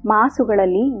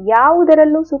 ಮಾಸುಗಳಲ್ಲಿ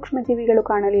ಯಾವುದರಲ್ಲೂ ಸೂಕ್ಷ್ಮಜೀವಿಗಳು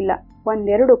ಕಾಣಲಿಲ್ಲ.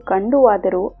 ಒಂದೆರಡು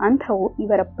ಕಂಡುವಾದರೂ ಅಂಥವು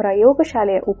ಇವರ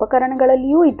ಪ್ರಯೋಗಶಾಲೆಯ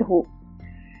ಉಪಕರಣಗಳಲ್ಲಿಯೂ ಇದ್ದವು.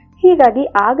 ಹೀಗಾಗಿ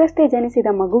ಆಗಷ್ಟೇ ಜನಿಸಿದ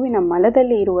ಮಗುವಿನ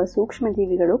ಮಲದಲ್ಲಿ ಇರುವ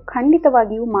ಸೂಕ್ಷ್ಮಜೀವಿಗಳು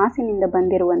ಖಂಡಿತವಾಗಿಯೂ ಮಾಸಿನಿಂದ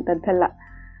ಬಂದಿರುವಂತದ್ದಲ್ಲ.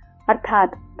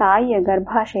 ಅರ್ಥಾತ್ ತಾಯಿಯ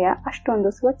ಗರ್ಭಾಶಯ ಅಷ್ಟೊಂದು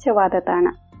ಸ್ವಚ್ಛವಾದ ತಾಣ.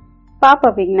 ಪಾಪ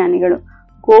ವಿಜ್ಞಾನಿಗಳು.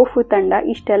 ಗೋಫು ತಂಡ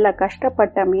ಇಷ್ಟೆಲ್ಲ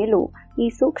ಕಷ್ಟಪಟ್ಟ ಮೇಲೂ ಈ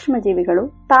ಸೂಕ್ಷ್ಮಜೀವಿಗಳು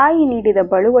ತಾಯಿ ನೀಡಿದ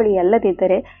ಬಳುವಳಿ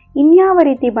ಅಲ್ಲದಿದ್ದರೆ ಇನ್ಯಾವ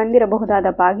ರೀತಿ ಬಂದಿರಬಹುದಾದ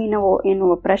ಬಾಗಿನವೋ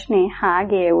ಎನ್ನುವ ಪ್ರಶ್ನೆ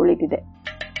ಹಾಗೆಯೇ ಉಳಿದಿದೆ.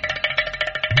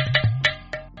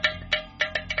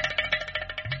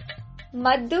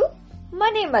 ಮದ್ದು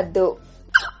ಮನೆ ಮದ್ದು.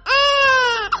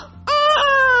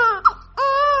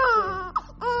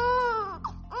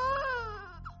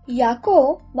 ಯಾಕೋ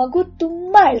ಮಗು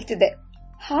ತುಂಬಾ ಅಳ್ತಿದೆ.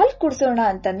 ಹಾಲು ಕುಡಿಸೋಣ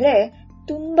ಅಂತಂದ್ರೆ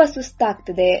ತುಂಬಾ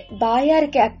ಸುಸ್ತಾಗ್ತಿದೆ,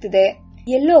 ಬಾಯಾರಿಕೆ ಆಗ್ತಿದೆ.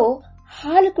 ಎಲ್ಲೋ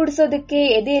ಹಾಲು ಕುಡಿಸೋದಕ್ಕೆ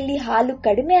ಎದೆಯಲ್ಲಿ ಹಾಲು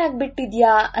ಕಡಿಮೆ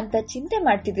ಆಗ್ಬಿಟ್ಟಿದ್ಯಾ ಅಂತ ಚಿಂತೆ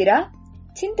ಮಾಡ್ತಿದ್ದೀರಾ?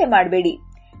 ಚಿಂತೆ ಮಾಡಬೇಡಿ,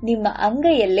 ನಿಮ್ಮ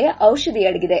ಅಂಗೈಯಲ್ಲೇ ಔಷಧಿ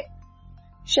ಅಡಗಿದೆ.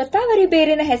 ಶತಾವರಿ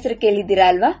ಬೇರಿನ ಹೆಸರು ಕೇಳಿದ್ದೀರಾ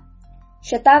ಅಲ್ವಾ?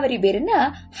 ಶತಾವರಿ ಬೇರನ್ನ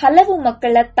ಹಲವು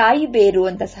ಮಕ್ಕಳ ತಾಯಿ ಬೇರು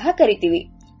ಅಂತ ಸಹ ಕರಿತೀವಿ.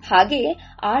 ಹಾಗೆ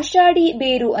ಆಷಾಢಿ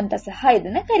ಬೇರು ಅಂತ ಸಹ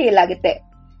ಇದನ್ನ ಕರೆಯಲಾಗುತ್ತೆ.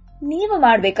 ನೀವು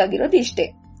ಮಾಡಬೇಕಾಗಿರೋದು ಇಷ್ಟೇ.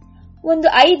 ಒಂದು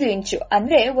 5 ಇಂಚು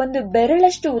ಅಂದ್ರೆ ಒಂದು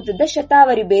ಬೆರಳಷ್ಟು ಉದ್ದದ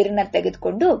ಶತಾವರಿ ಬೇರನ್ನ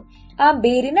ತೆಗೆದುಕೊಂಡು ಆ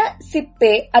ಬೇರಿನ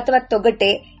ಸಿಪ್ಪೆ ಅಥವಾ ತೊಗಟೆ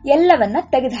ಎಲ್ಲವನ್ನ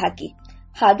ತೆಗೆದುಹಾಕಿ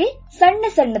ಹಾಗೆ ಸಣ್ಣ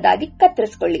ಸಣ್ಣದಾಗಿ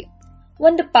ಕತ್ತರಿಸಿಕೊಳ್ಳಿ.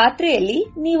 ಒಂದು ಪಾತ್ರೆಯಲ್ಲಿ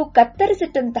ನೀವು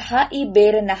ಕತ್ತರಿಸಿಟ್ಟಂತಹ ಈ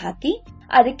ಬೇರನ್ನ ಹಾಕಿ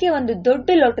ಅದಕ್ಕೆ ಒಂದು ದೊಡ್ಡ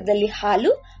ಲೋಟದಲ್ಲಿ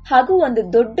ಹಾಲು ಹಾಗೂ ಒಂದು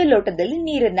ದೊಡ್ಡ ಲೋಟದಲ್ಲಿ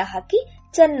ನೀರನ್ನ ಹಾಕಿ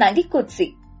ಚೆನ್ನಾಗಿ ಕುದಿಸಿ.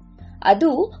 ಅದು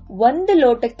 1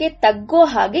 ಲೋಟಕ್ಕೆ ತಗ್ಗೋ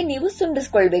ಹಾಗೆ ನೀವು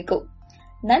ಸುಂಡಿಸ್ಕೊಳ್ಬೇಕು.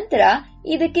 ನಂತರ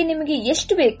ಇದಕ್ಕೆ ನಿಮಗೆ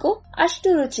ಎಷ್ಟು ಬೇಕೋ ಅಷ್ಟು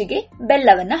ರುಚಿಗೆ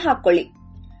ಬೆಲ್ಲವನ್ನ ಹಾಕೊಳ್ಳಿ.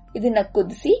 ಇದನ್ನ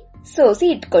ಕುದಿಸಿ ಸೋಸಿ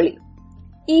ಇಟ್ಕೊಳ್ಳಿ.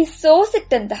 ಈ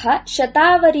ಸೋಸಿಟ್ಟಂತಹ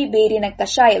ಶತಾವರಿ ಬೇರಿನ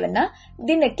ಕಷಾಯವನ್ನ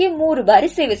ದಿನಕ್ಕೆ 3 ಬಾರಿ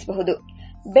ಸೇವಿಸಬಹುದು.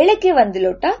 ಬೆಳಗ್ಗೆ 1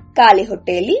 ಲೋಟ ಖಾಲಿ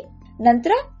ಹೊಟ್ಟೆಯಲ್ಲಿ,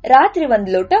 ನಂತರ ರಾತ್ರಿ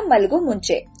 1 ಲೋಟ ಮಲಗೋ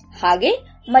ಮುಂಚೆ, ಹಾಗೆ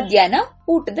ಮಧ್ಯಾಹ್ನ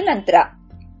ಊಟದ ನಂತರ.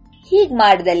 ಹೀಗ್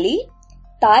ಮಾಡಿದಲ್ಲಿ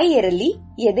ತಾಯಿಯರಲ್ಲಿ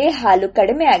ಎದೆ ಹಾಲು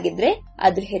ಕಡಿಮೆ ಆಗಿದ್ರೆ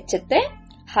ಅದು ಹೆಚ್ಚುತ್ತೆ,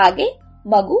 ಹಾಗೆ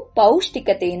ಮಗು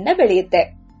ಪೌಷ್ಟಿಕತೆಯಿಂದ ಬೆಳೆಯುತ್ತೆ.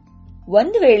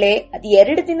 ಒಂದು ವೇಳೆ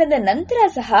 2 ದಿನದ ನಂತರ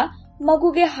ಸಹ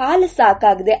ಮಗುಗೆ ಹಾಲು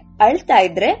ಸಾಕಾಗದೆ ಅಳ್ತಾ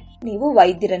ಇದ್ರೆ ನೀವು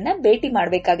ವೈದ್ಯರನ್ನ ಭೇಟಿ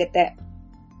ಮಾಡಬೇಕಾಗತ್ತೆ.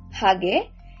 ಹಾಗೆ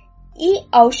ಈ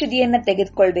ಔಷಧಿಯನ್ನ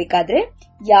ತೆಗೆದುಕೊಳ್ಬೇಕಾದ್ರೆ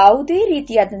ಯಾವುದೇ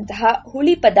ರೀತಿಯಾದಂತಹ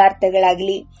ಹುಳಿ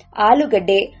ಪದಾರ್ಥಗಳಾಗಲಿ,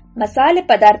 ಆಲೂಗಡ್ಡೆ, ಮಸಾಲೆ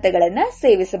ಪದಾರ್ಥಗಳನ್ನ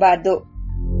ಸೇವಿಸಬಾರದು.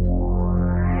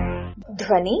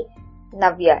 ಧ್ವನಿ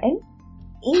ನವ್ಯ ಎನ್.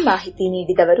 ಈ ಮಾಹಿತಿ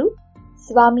ನೀಡಿದವರು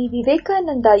ಸ್ವಾಮಿ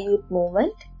ವಿವೇಕಾನಂದ ಯೂತ್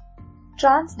ಮೂವ್ಮೆಂಟ್,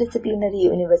 ಟ್ರಾನ್ಸ್ ಡಿಸಿಪ್ಲಿನರಿ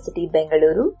ಯೂನಿವರ್ಸಿಟಿ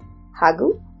ಬೆಂಗಳೂರು ಹಾಗೂ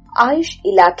ಆಯುಷ್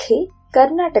ಇಲಾಖೆ,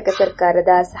 ಕರ್ನಾಟಕ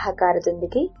ಸರ್ಕಾರದ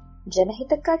ಸಹಕಾರದೊಂದಿಗೆ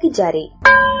ಜನಹಿತಕ್ಕಾಗಿ ಜಾರಿ.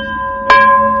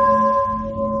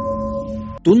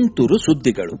 ತುಂತುರು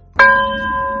ಸುದ್ದಿಗಳು.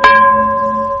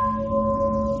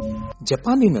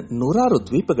 ಜಪಾನಿನ 100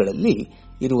 ದ್ವೀಪಗಳಲ್ಲಿ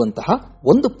ಇರುವಂತಹ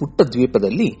ಒಂದು ಪುಟ್ಟ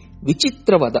ದ್ವೀಪದಲ್ಲಿ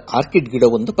ವಿಚಿತ್ರವಾದ ಆರ್ಕಿಡ್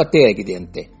ಗಿಡವೊಂದು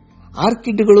ಪತ್ತೆಯಾಗಿದೆಯಂತೆ.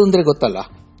 ಆರ್ಕಿಡ್ಗಳು ಅಂದ್ರೆ ಗೊತ್ತಲ್ಲ,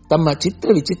 ತಮ್ಮ ಚಿತ್ರ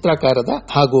ವಿಚಿತ್ರಾಕಾರದ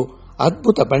ಹಾಗೂ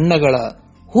ಅದ್ಭುತ ಬಣ್ಣಗಳ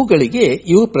ಹೂಗಳಿಗೆ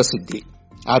ಇವು ಪ್ರಸಿದ್ಧಿ.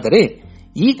 ಆದರೆ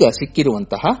ಈಗ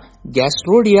ಸಿಕ್ಕಿರುವಂತಹ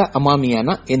ಗ್ಯಾಸ್ಟ್ರೋಡಿಯಾ ಅಮಾಮಿಯಾನ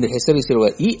ಎಂದು ಹೆಸರಿಸಿರುವ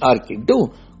ಈ ಆರ್ಕಿಡ್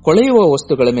ಕೊಳೆಯುವ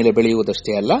ವಸ್ತುಗಳ ಮೇಲೆ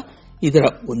ಬೆಳೆಯುವುದಷ್ಟೇ ಅಲ್ಲ, ಇದರ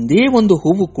ಒಂದೇ ಒಂದು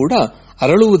ಹೂವು ಕೂಡ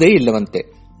ಅರಳುವುದೇ ಇಲ್ಲವಂತೆ.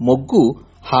 ಮೊಗ್ಗು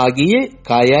ಹಾಗೆಯೇ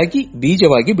ಕಾಯಾಗಿ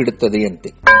ಬೀಜವಾಗಿ ಬಿಡುತ್ತದೆಯಂತೆ.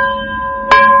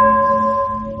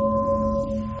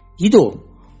 ಇದು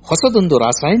ಹೊಸದೊಂದು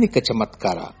ರಾಸಾಯನಿಕ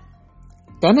ಚಮತ್ಕಾರ.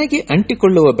 ತನಗೆ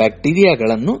ಅಂಟಿಕೊಳ್ಳುವ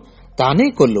ಬ್ಯಾಕ್ಟೀರಿಯಾಗಳನ್ನು ತಾನೇ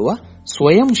ಕೊಲ್ಲುವ,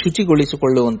 ಸ್ವಯಂ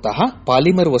ಶುಚಿಗೊಳಿಸಿಕೊಳ್ಳುವಂತಹ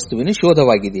ಪಾಲಿಮರ್ ವಸ್ತುವಿನ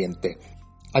ಶೋಧವಾಗಿದೆಯಂತೆ.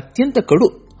 ಅತ್ಯಂತ ಕಡು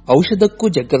ಔಷಧಕ್ಕೂ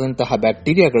ಜಗ್ಗದಂತಹ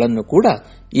ಬ್ಯಾಕ್ಟೀರಿಯಾಗಳನ್ನು ಕೂಡ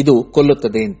ಇದು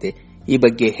ಕೊಲ್ಲುತ್ತದೆಯಂತೆ. ಈ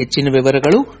ಬಗ್ಗೆ ಹೆಚ್ಚಿನ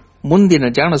ವಿವರಗಳು ಮುಂದಿನ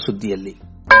ಜಾಣಸುದ್ದಿಯಲ್ಲಿ.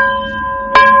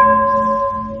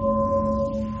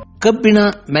 ಕಬ್ಬಿಣ,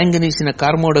 ಮ್ಯಾಂಗನೀಸಿನ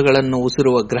ಕಾರ್ಮೋಡಗಳನ್ನು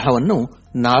ಉಸಿರುವ ಗ್ರಹವನ್ನು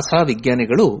ನಾಸಾ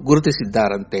ವಿಜ್ಞಾನಿಗಳು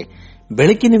ಗುರುತಿಸಿದ್ದಾರಂತೆ.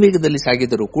 ಬೆಳಕಿನ ವೇಗದಲ್ಲಿ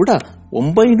ಸಾಗಿದರೂ ಕೂಡ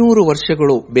 900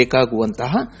 ವರ್ಷಗಳು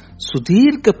ಬೇಕಾಗುವಂತಹ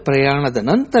ಸುದೀರ್ಘ ಪ್ರಯಾಣದ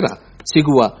ನಂತರ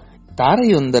ಸಿಗುವ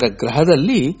ತಾರೆಯೊಂದರ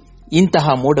ಗ್ರಹದಲ್ಲಿ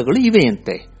ಇಂತಹ ಮೋಡಗಳು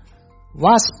ಇವೆಯಂತೆ.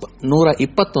 ವಾಸ್ಪ್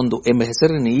 121 ಎಂಬ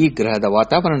ಹೆಸರಿನ ಈ ಗ್ರಹದ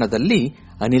ವಾತಾವರಣದಲ್ಲಿ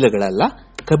ಅನಿಲಗಳಲ್ಲ,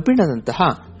 ಕಬ್ಬಿಣದಂತಹ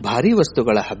ಭಾರೀ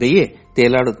ವಸ್ತುಗಳ ಹಬೆಯೇ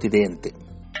ತೇಲಾಡುತ್ತಿದೆಯಂತೆ.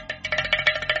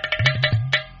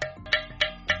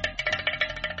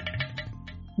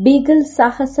 ಬೀಗಲ್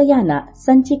ಸಾಹಸಯಾನ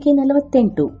ಸಂಚಿಕೆ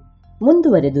 48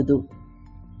 ಮುಂದುವರೆದುದು.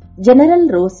 ಜನರಲ್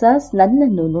ರೋಸಾಸ್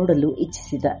ನನ್ನನ್ನು ನೋಡಲು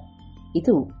ಇಚ್ಛಿಸಿದ.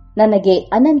 ಇದು ನನಗೆ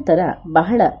ಅನಂತರ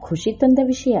ಬಹಳ ಖುಷಿ ತಂದ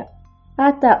ವಿಷಯ.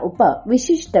 ಆತ ಒಬ್ಬ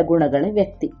ವಿಶಿಷ್ಟ ಗುಣಗಳ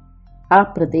ವ್ಯಕ್ತಿ, ಆ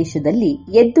ಪ್ರದೇಶದಲ್ಲಿ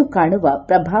ಎದ್ದು ಕಾಣುವ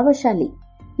ಪ್ರಭಾವಶಾಲಿ.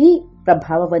 ಈ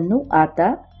ಪ್ರಭಾವವನ್ನು ಆತ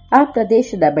ಆ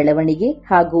ಪ್ರದೇಶದ ಬೆಳವಣಿಗೆ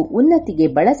ಹಾಗೂ ಉನ್ನತಿಗೆ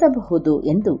ಬಳಸಬಹುದು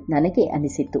ಎಂದು ನನಗೆ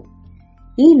ಅನಿಸಿತು.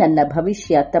 ಈ ನನ್ನ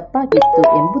ಭವಿಷ್ಯ ತಪ್ಪಾಗಿತ್ತು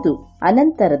ಎಂಬುದು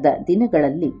ಅನಂತರದ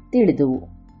ದಿನಗಳಲ್ಲಿ ತಿಳಿದುವು.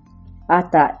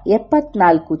 ಆತ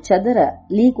 74 ಚದರ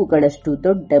ಲೀಗುಗಳಷ್ಟು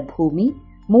ದೊಡ್ಡ ಭೂಮಿ,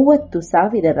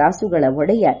 30,000 ರಾಸುಗಳ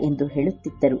ಒಡೆಯ ಎಂದು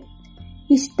ಹೇಳುತ್ತಿದ್ದರು.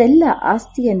 ಇಷ್ಟೆಲ್ಲ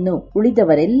ಆಸ್ತಿಯನ್ನು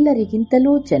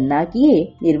ಉಳಿದವರೆಲ್ಲರಿಗಿಂತಲೂ ಚೆನ್ನಾಗಿಯೇ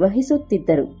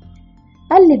ನಿರ್ವಹಿಸುತ್ತಿದ್ದರು.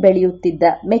 ಅಲ್ಲಿ ಬೆಳೆಯುತ್ತಿದ್ದ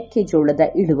ಮೆಕ್ಕೆಜೋಳದ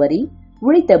ಇಳುವರಿ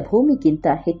ಉಳಿದ ಭೂಮಿಗಿಂತ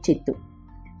ಹೆಚ್ಚಿತ್ತು.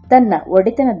 ತನ್ನ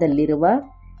ಒಡೆತನದಲ್ಲಿರುವ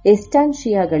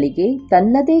ಎಸ್ಟಾನ್ಷಿಯಾಗಳಿಗೆ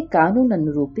ತನ್ನದೇ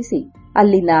ಕಾನೂನನ್ನು ರೂಪಿಸಿ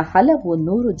ಅಲ್ಲಿನ ಹಲವು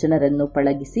 100 ಜನರನ್ನು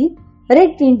ಪಳಗಿಸಿ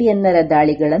ರೆಡ್ ಇಂಡಿಯನ್ನರ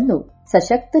ದಾಳಿಗಳನ್ನು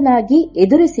ಸಶಕ್ತನಾಗಿ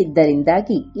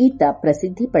ಎದುರಿಸಿದ್ದರಿಂದಾಗಿ ಈತ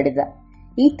ಪ್ರಸಿದ್ಧಿ ಪಡೆದ.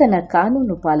 ಈತನ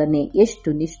ಕಾನೂನು ಪಾಲನೆ ಎಷ್ಟು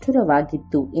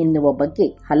ನಿಷ್ಠುರವಾಗಿತ್ತು ಎನ್ನುವ ಬಗ್ಗೆ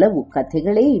ಹಲವು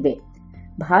ಕಥೆಗಳೇ ಇವೆ.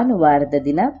 ಭಾನುವಾರದ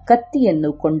ದಿನ ಕತ್ತಿಯನ್ನು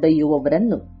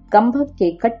ಕೊಂಡೊಯ್ಯುವವರನ್ನು ಕಂಬಕ್ಕೆ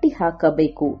ಕಟ್ಟಿ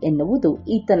ಹಾಕಬೇಕು ಎನ್ನುವುದು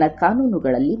ಈತನ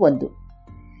ಕಾನೂನುಗಳಲ್ಲಿ ಒಂದು.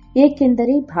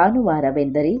 ಏಕೆಂದರೆ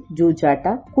ಭಾನುವಾರವೆಂದರೆ ಜೂಜಾಟ,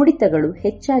 ಕುಡಿತಗಳು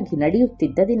ಹೆಚ್ಚಾಗಿ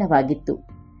ನಡೆಯುತ್ತಿದ್ದ ದಿನವಾಗಿತ್ತು.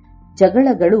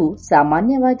 ಜಗಳಗಳು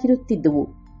ಸಾಮಾನ್ಯವಾಗಿರುತ್ತಿದ್ದುವು.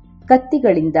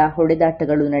 ಕತ್ತಿಗಳಿಂದ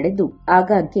ಹೊಡೆದಾಟಗಳು ನಡೆದು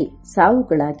ಆಗಾಗ್ಗೆ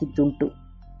ಸಾವುಗಳಾಗಿದ್ದುಂಟು.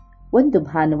 ಒಂದು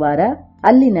ಭಾನುವಾರ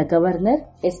ಅಲ್ಲಿನ ಗವರ್ನರ್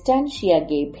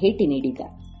ಎಸ್ಟಾನ್ಷಿಯಾಗೆ ಭೇಟಿ ನೀಡಿದ.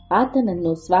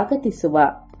 ಆತನನ್ನು ಸ್ವಾಗತಿಸುವ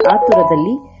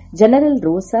ಆತುರದಲ್ಲಿ ಜನರಲ್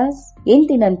ರೋಸಾಸ್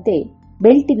ಎಂದಿನಂತೆ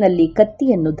ಬೆಲ್ಟಿನಲ್ಲಿ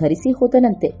ಕತ್ತಿಯನ್ನು ಧರಿಸಿ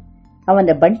ಹೋದನಂತೆ. ಅವನ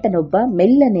ಬಂಟನೊಬ್ಬ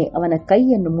ಮೆಲ್ಲನೆ ಅವನ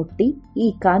ಕೈಯನ್ನು ಮುಟ್ಟಿ ಈ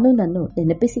ಕಾನೂನನ್ನು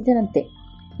ನೆನಪಿಸಿದನಂತೆ.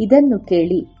 ಇದನ್ನು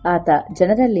ಕೇಳಿ ಆತ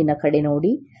ಜನರಲ್ಲಿನ ಕಡೆ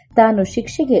ನೋಡಿ ತಾನು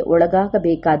ಶಿಕ್ಷೆಗೆ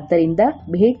ಒಳಗಾಗಬೇಕಾದ್ದರಿಂದ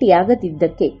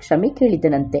ಭೇಟಿಯಾಗದಿದ್ದಕ್ಕೆ ಕ್ಷಮೆ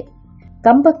ಕೇಳಿದನಂತೆ.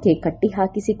 ಕಂಬಕ್ಕೆ ಕಟ್ಟಿ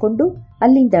ಹಾಕಿಸಿಕೊಂಡು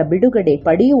ಅಲ್ಲಿಂದ ಬಿಡುಗಡೆ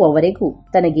ಪಡೆಯುವವರೆಗೂ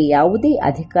ತನಗೆ ಯಾವುದೇ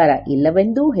ಅಧಿಕಾರ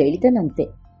ಇಲ್ಲವೆಂದೂ ಹೇಳಿದನಂತೆ.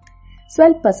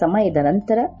 ಸ್ವಲ್ಪ ಸಮಯದ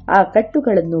ನಂತರ ಆ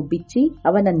ಕಟ್ಟುಗಳನ್ನು ಬಿಚ್ಚಿ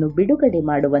ಅವನನ್ನು ಬಿಡುಗಡೆ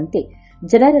ಮಾಡುವಂತೆ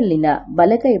ಜನರಲ್ಲಿನ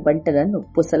ಬಲಗೈ ಬಂಟನನ್ನು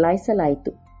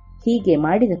ಪುಸಲಾಯಿಸಲಾಯಿತು. ಹೀಗೆ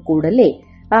ಮಾಡಿದ ಕೂಡಲೇ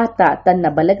ಆತ ತನ್ನ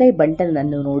ಬಲಗೈ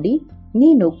ಬಂಟನನ್ನು ನೋಡಿ,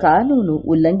 ನೀನು ಕಾನೂನು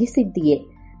ಉಲ್ಲಂಘಿಸಿದ್ದೀಯೆ,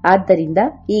 ಆದ್ದರಿಂದ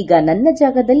ಈಗ ನನ್ನ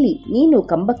ಜಾಗದಲ್ಲಿ ನೀನು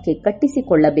ಕಂಬಕ್ಕೆ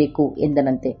ಕಟ್ಟಿಸಿಕೊಳ್ಳಬೇಕು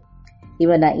ಎಂದನಂತೆ.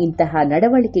 ಇವನ ಇಂತಹ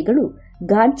ನಡವಳಿಕೆಗಳು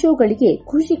ಗಾಂಚೋಗಳಿಗೆ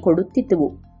ಖುಷಿ ಕೊಡುತ್ತಿದ್ದುವು.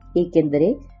 ಏಕೆಂದರೆ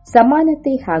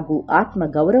ಸಮಾನತೆ ಹಾಗೂ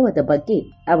ಆತ್ಮಗೌರವದ ಬಗ್ಗೆ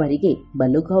ಅವರಿಗೆ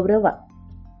ಬಲು ಗೌರವ.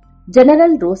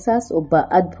 ಜನರಲ್ ರೋಸಾಸ್ ಒಬ್ಬ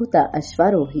ಅದ್ಭುತ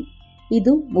ಅಶ್ವಾರೋಹಿ.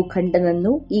 ಇದು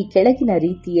ಮುಖಂಡನನ್ನು ಈ ಕೆಳಗಿನ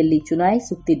ರೀತಿಯಲ್ಲಿ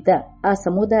ಚುನಾಯಿಸುತ್ತಿದ್ದ ಆ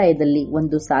ಸಮುದಾಯದಲ್ಲಿ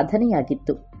ಒಂದು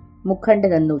ಸಾಧನೆಯಾಗಿತ್ತು.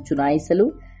 ಮುಖಂಡನನ್ನು ಚುನಾಯಿಸಲು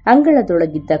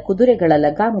ಅಂಗಳದೊಳಗಿದ್ದ ಕುದುರೆಗಳ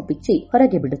ಲಗಾಮು ಬಿಚ್ಚಿ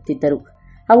ಹೊರಗೆ ಬಿಡುತ್ತಿದ್ದರು.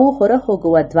 ಅವು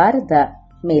ಹೊರಹೋಗುವ ದ್ವಾರದ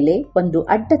ಮೇಲೆ ಒಂದು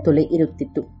ಅಡ್ಡತೊಲೆ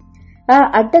ಇರುತ್ತಿತ್ತು. ಆ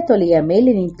ಅಡ್ಡತೊಲೆಯ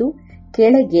ಮೇಲೆ ನಿಂತು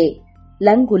ಕೆಳಗೆ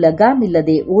ಲಂಗು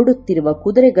ಲಗಾಮಿಲ್ಲದೆ ಓಡುತ್ತಿರುವ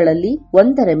ಕುದುರೆಗಳಲ್ಲಿ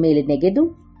ಒಂದರ ಮೇಲೆ ನೆಗೆದು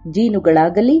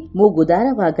ಜೀನುಗಳಾಗಲಿ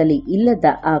ಮೂಗುದಾರವಾಗಲಿ ಇಲ್ಲದ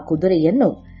ಆ ಕುದುರೆಯನ್ನು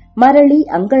ಮರಳಿ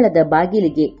ಅಂಗಳದ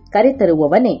ಬಾಗಿಲಿಗೆ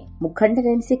ಕರೆತರುವವನೇ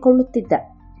ಮುಖಂಡನೆನಿಸಿಕೊಳ್ಳುತ್ತಿದ್ದ.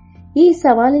 ಈ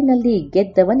ಸವಾಲಿನಲ್ಲಿ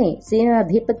ಗೆದ್ದವನೇ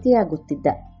ಸೇನಾಧಿಪತಿಯಾಗುತ್ತಿದ್ದ.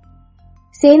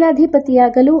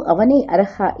 ಸೇನಾಧಿಪತಿಯಾಗಲು ಅವನೇ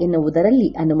ಅರ್ಹ ಎನ್ನುವುದರಲ್ಲಿ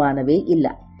ಅನುಮಾನವೇ ಇಲ್ಲ.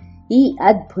 ಈ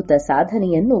ಅದ್ಭುತ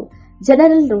ಸಾಧನೆಯನ್ನು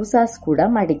ಜನರಲ್ ರೋಸಾಸ್ ಕೂಡ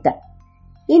ಮಾಡಿದ್ದ.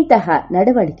 ಇಂತಹ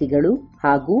ನಡವಳಿಕೆಗಳು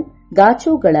ಹಾಗೂ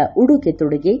ಗಾಚೋಗಳ ಉಡುಗೆ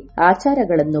ತೊಡುಗೆ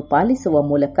ಆಚಾರಗಳನ್ನು ಪಾಲಿಸುವ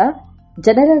ಮೂಲಕ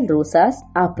ಜನರಲ್ ರೋಸಾಸ್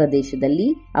ಆ ಪ್ರದೇಶದಲ್ಲಿ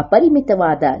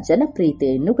ಅಪರಿಮಿತವಾದ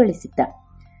ಜನಪ್ರಿಯತೆಯನ್ನು ಗಳಿಸಿದ್ದ.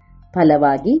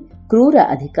 ಫಲವಾಗಿ ಕ್ರೂರ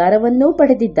ಅಧಿಕಾರವನ್ನೂ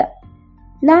ಪಡೆದಿದ್ದ.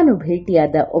 ನಾನು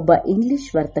ಭೇಟಿಯಾದ ಒಬ್ಬ ಇಂಗ್ಲಿಷ್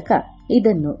ವರ್ತಕ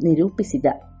ಇದನ್ನು ನಿರೂಪಿಸಿದ.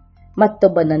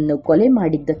 ಮತ್ತೊಬ್ಬನನ್ನು ಕೊಲೆ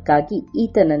ಮಾಡಿದ್ದಕ್ಕಾಗಿ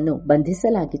ಈತನನ್ನು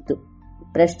ಬಂಧಿಸಲಾಗಿತ್ತು.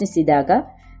 ಪ್ರಶ್ನಿಸಿದಾಗ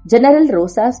ಜನರಲ್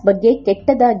ರೋಸಾಸ್ ಬಗ್ಗೆ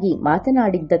ಕೆಟ್ಟದಾಗಿ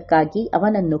ಮಾತನಾಡಿದ್ದಕ್ಕಾಗಿ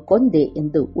ಅವನನ್ನು ಕೊಂದೆ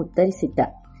ಎಂದು ಉತ್ತರಿಸಿದ್ದ.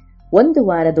 1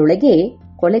 ವಾರದೊಳಗೆ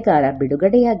ಕೊಲೆಗಾರ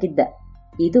ಬಿಡುಗಡೆಯಾಗಿದ್ದ.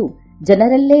 ಇದು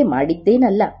ಜನರಲ್ಲೇ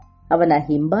ಮಾಡಿದ್ದೇನಲ್ಲ, ಅವನ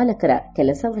ಹಿಂಬಾಲಕರ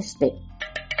ಕೆಲಸವಷ್ಟೇ.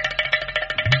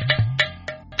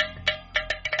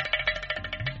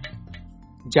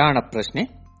 ಜಾಣ ಪ್ರಶ್ನೆ.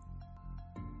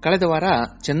 ಕಳೆದ ವಾರ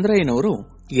ಚಂದ್ರಯ್ಯನವರು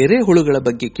ಎರೆಹುಳುಗಳ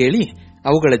ಬಗ್ಗೆ ಕೇಳಿ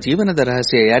ಅವುಗಳ ಜೀವನದ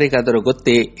ರಹಸ್ಯ ಯಾರಿಗಾದರೂ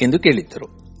ಗೊತ್ತೇ ಎಂದು ಕೇಳಿದ್ದರು.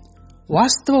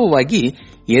 ವಾಸ್ತವವಾಗಿ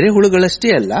ಎರೆಹುಳುಗಳಷ್ಟೇ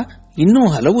ಅಲ್ಲ, ಇನ್ನೂ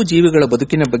ಹಲವು ಜೀವಿಗಳ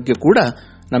ಬದುಕಿನ ಬಗ್ಗೆ ಕೂಡ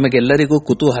ನಮಗೆಲ್ಲರಿಗೂ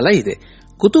ಕುತೂಹಲ ಇದೆ.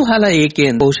 ಕುತೂಹಲ ಏಕೆ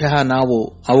ಎಂದು ಬಹುಶಃ ನಾವು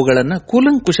ಅವುಗಳನ್ನು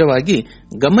ಕೂಲಂಕುಷವಾಗಿ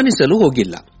ಗಮನಿಸಲು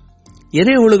ಹೋಗಿಲ್ಲ.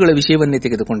 ಎರೆಹುಳುಗಳ ವಿಷಯವನ್ನೇ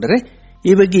ತೆಗೆದುಕೊಂಡರೆ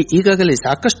ಈ ಬಗ್ಗೆ ಈಗಾಗಲೇ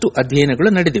ಸಾಕಷ್ಟು ಅಧ್ಯಯನಗಳು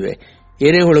ನಡೆದಿವೆ.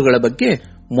 ಎರೆಹುಳುಗಳ ಬಗ್ಗೆ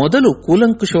ಮೊದಲು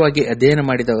ಕೂಲಂಕುಷವಾಗಿ ಅಧ್ಯಯನ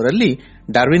ಮಾಡಿದವರಲ್ಲಿ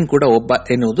ಡಾರ್ವಿನ್ ಕೂಡ ಒಬ್ಬ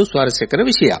ಎನ್ನುವುದು ಸ್ವಾರಸ್ಯಕರ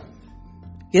ವಿಷಯ.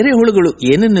 ಎರೆಹುಳುಗಳು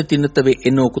ಏನನ್ನು ತಿನ್ನುತ್ತವೆ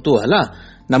ಎನ್ನುವ ಕುತೂಹಲ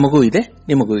ನಮಗೂ ಇದೆ,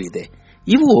 ನಿಮಗೂ ಇದೆ.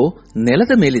 ಇವು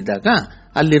ನೆಲದ ಮೇಲಿದ್ದಾಗ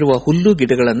ಅಲ್ಲಿರುವ ಹುಲ್ಲು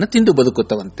ಗಿಡಗಳನ್ನು ತಿಂದು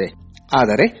ಬದುಕುತ್ತವಂತೆ.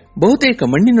 ಆದರೆ ಬಹುತೇಕ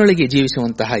ಮಣ್ಣಿನೊಳಗೆ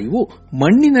ಜೀವಿಸುವಂತಹ ಇವು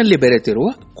ಮಣ್ಣಿನಲ್ಲಿ ಬೆರೆತಿರುವ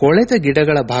ಕೊಳೆತ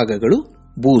ಗಿಡಗಳ ಭಾಗಗಳು,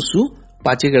 ಬೂಸು,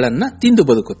 ಪಾಚಿಗಳನ್ನು ತಿಂದು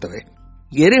ಬದುಕುತ್ತವೆ.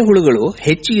 ಎರೆಹುಳುಗಳು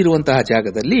ಹೆಚ್ಚು ಇರುವಂತಹ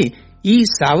ಜಾಗದಲ್ಲಿ ಈ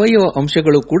ಸಾವಯವ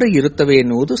ಅಂಶಗಳು ಕೂಡ ಇರುತ್ತವೆ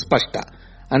ಎನ್ನುವುದು ಸ್ಪಷ್ಟ.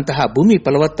 ಅಂತಹ ಭೂಮಿ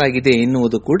ಫಲವತ್ತಾಗಿದೆ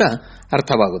ಎನ್ನುವುದು ಕೂಡ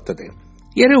ಅರ್ಥವಾಗುತ್ತದೆ.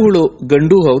 ಎರೆಹುಳು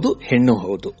ಗಂಡು ಹೌದು, ಹೆಣ್ಣು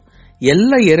ಹೌದು.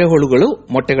 ಎಲ್ಲ ಎರೆಹುಳುಗಳು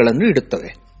ಮೊಟ್ಟೆಗಳನ್ನು ಇಡುತ್ತವೆ,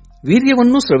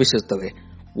 ವೀರ್ಯವನ್ನೂ ಸ್ರವಿಸುತ್ತವೆ.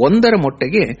 ಒಂದರ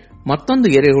ಮೊಟ್ಟೆಗೆ ಮತ್ತೊಂದು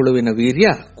ಎರೆಹುಳುವಿನ ವೀರ್ಯ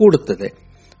ಕೂಡುತ್ತದೆ.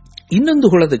 ಇನ್ನೊಂದು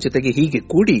ಹುಳದ ಜೊತೆಗೆ ಹೀಗೆ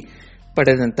ಕೂಡಿ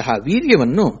ಪಡೆದಂತಹ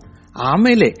ವೀರ್ಯವನ್ನು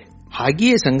ಆಮೇಲೆ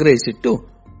ಹಾಗೆಯೇ ಸಂಗ್ರಹಿಸಿಟ್ಟು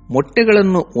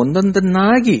ಮೊಟ್ಟೆಗಳನ್ನು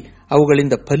ಒಂದೊಂದನ್ನಾಗಿ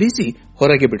ಅವುಗಳಿಂದ ಫಲಿಸಿ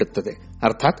ಹೊರಗೆ ಬಿಡುತ್ತದೆ.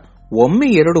 ಅರ್ಥಾತ್ ಒಮ್ಮೆ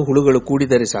 2 ಹುಳುಗಳು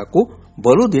ಕೂಡಿದರೆ ಸಾಕು,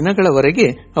 ಬಲು ದಿನಗಳವರೆಗೆ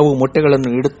ಅವು ಮೊಟ್ಟೆಗಳನ್ನು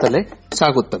ಇಡುತ್ತಲೇ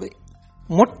ಸಾಗುತ್ತವೆ.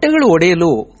 ಮೊಟ್ಟೆಗಳು ಒಡೆಯಲು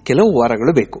ಕೆಲವು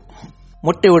ವಾರಗಳು ಬೇಕು.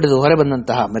 ಮೊಟ್ಟೆ ಒಡೆದು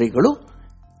ಹೊರಬಂದಂತಹ ಮರಿಗಳು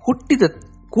ಹುಟ್ಟಿದ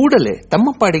ಕೂಡಲೇ ತಮ್ಮ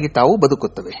ಪಾಡಿಗೆ ತಾವು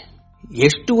ಬದುಕುತ್ತವೆ.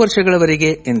 ಎಷ್ಟು ವರ್ಷಗಳವರೆಗೆ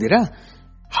ಎಂದಿರಾ?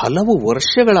 ಹಲವು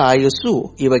ವರ್ಷಗಳ ಆಯುಸ್ಸು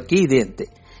ಇವಕ್ಕೆ ಇದೆಯಂತೆ.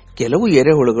 ಕೆಲವು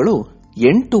ಎರೆಹುಳುಗಳು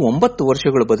 8-9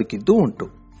 ವರ್ಷಗಳು ಬದುಕಿದ್ದೂ ಉಂಟು.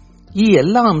 ಈ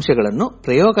ಎಲ್ಲ ಅಂಶಗಳನ್ನು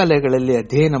ಪ್ರಯೋಗಾಲಯಗಳಲ್ಲಿ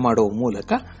ಅಧ್ಯಯನ ಮಾಡುವ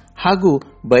ಮೂಲಕ ಹಾಗೂ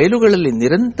ಬಯಲುಗಳಲ್ಲಿ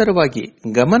ನಿರಂತರವಾಗಿ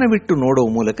ಗಮನವಿಟ್ಟು ನೋಡುವ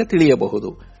ಮೂಲಕ ತಿಳಿಯಬಹುದು.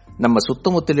 ನಮ್ಮ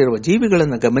ಸುತ್ತಮುತ್ತಲಿರುವ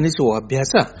ಜೀವಿಗಳನ್ನು ಗಮನಿಸುವ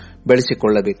ಅಭ್ಯಾಸ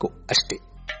ಬೆಳೆಸಿಕೊಳ್ಳಬೇಕು ಅಷ್ಟೇ.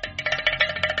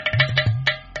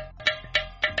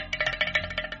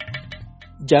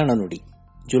 ಜಾಣನುಡಿ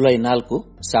ಜುಲೈ 4,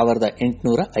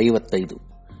 1855.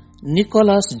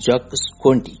 ನಿಕೋಲಾಸ್ ಜಾಕ್ಸ್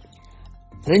ಕೊಂಟಿ,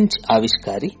 ಫ್ರೆಂಚ್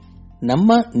ಆವಿಷ್ಕಾರಿ,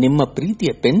 ನಿಮ್ಮ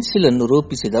ಪ್ರೀತಿಯ ಪೆನ್ಸಿಲ್ ಅನ್ನು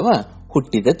ರೂಪಿಸಿದವ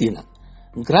ಹುಟ್ಟಿದ ದಿನ.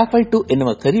 ಗ್ರಾಫೈಟು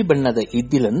ಎನ್ನುವ ಕರಿ ಬಣ್ಣದ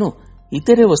ಇದ್ದಿಲನ್ನು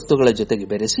ಇತರೆ ವಸ್ತುಗಳ ಜೊತೆಗೆ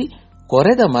ಬೆರೆಸಿ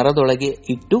ಕೊರೆದ ಮರದೊಳಗೆ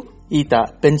ಇಟ್ಟು ಈತ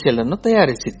ಪೆನ್ಸಿಲ್ ಅನ್ನು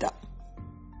ತಯಾರಿಸಿದ್ದ.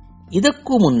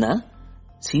 ಇದಕ್ಕೂ ಮುನ್ನ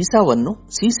ಸೀಸಾವನ್ನು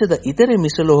ಸೀಸದ ಇತರೆ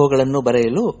ಮಿಸಲೋಹಗಳನ್ನು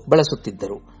ಬರೆಯಲು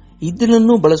ಬಳಸುತ್ತಿದ್ದರು.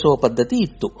 ಇದ್ದಿಲನ್ನು ಬಳಸುವ ಪದ್ಧತಿ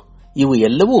ಇತ್ತು. ಇವು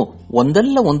ಎಲ್ಲವೂ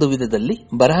ಒಂದಲ್ಲ ಒಂದು ವಿಧದಲ್ಲಿ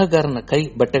ಬರಹಗಾರನ ಕೈ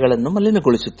ಬಟ್ಟೆಗಳನ್ನು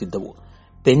ಮಲಿನಗೊಳಿಸುತ್ತಿದ್ದವು.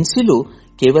 ಪೆನ್ಸಿಲು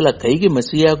ಕೇವಲ ಕೈಗೆ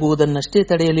ಮಸಿಯಾಗುವುದನ್ನಷ್ಟೇ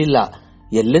ತಡೆಯಲಿಲ್ಲ,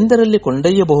 ಎಲ್ಲೆಂದರಲ್ಲಿ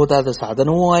ಕೊಂಡೊಯ್ಯಬಹುದಾದ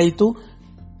ಸಾಧನವೂ ಆಯಿತು,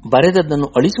 ಬರೆದದ್ದನ್ನು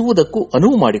ಅಳಿಸುವುದಕ್ಕೂ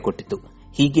ಅನುವು ಮಾಡಿಕೊಟ್ಟಿತು.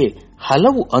 ಹೀಗೆ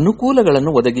ಹಲವು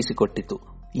ಅನುಕೂಲಗಳನ್ನು ಒದಗಿಸಿಕೊಟ್ಟಿತು.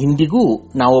 ಇಂದಿಗೂ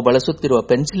ನಾವು ಬಳಸುತ್ತಿರುವ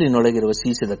ಪೆನ್ಸಿಲಿನೊಳಗಿರುವ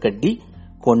ಸೀಸದ ಕಡ್ಡಿ,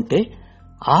 ಕೊಂಟೆ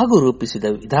ಆಗು ರೂಪಿಸಿದ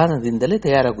ವಿಧಾನದಿಂದಲೇ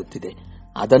ತಯಾರಾಗುತ್ತಿದೆ.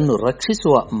 ಅದನ್ನು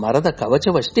ರಕ್ಷಿಸುವ ಮರದ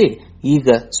ಕವಚವಷ್ಟೇ ಈಗ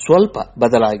ಸ್ವಲ್ಪ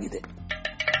ಬದಲಾಗಿದೆ.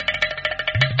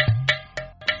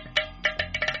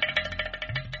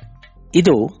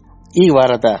 ಇದು ಈ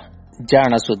ವಾರದ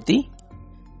ಜಾಣ ಸುದ್ದಿ.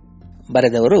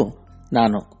 ಬರೆದವರು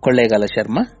ನಾನು ಕೊಳ್ಳೇಗಾಲ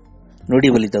ಶರ್ಮಾ,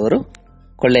 ನುಡಿಬಲಿದವರು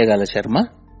ಕೊಳ್ಳೇಗಾಲ ಶರ್ಮಾ,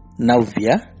 ನವ್ಯ,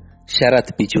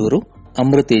 ಶರತ್ ಪಿಚೂರು,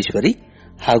 ಅಮೃತೇಶ್ವರಿ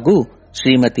ಹಾಗೂ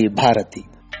ಶ್ರೀಮತಿ ಭಾರತಿ.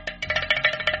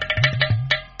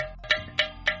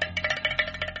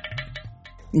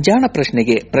 ಜಾಣ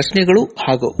ಪ್ರಶ್ನೆಗೆ ಪ್ರಶ್ನೆಗಳು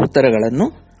ಹಾಗೂ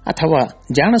ಉತ್ತರಗಳನ್ನು ಅಥವಾ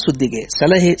ಜಾಣ ಸುದ್ದಿಗೆ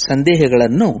ಸಲಹೆ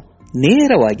ಸಂದೇಹಗಳನ್ನು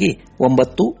ನೇರವಾಗಿ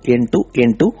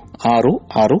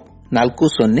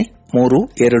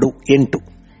 9886640328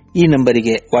 ಈ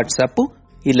ನಂಬರಿಗೆ ವಾಟ್ಸ್ಆಪ್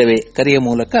ಇಲ್ಲವೇ ಕರೆಯ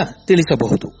ಮೂಲಕ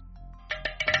ತಿಳಿಸಬಹುದು.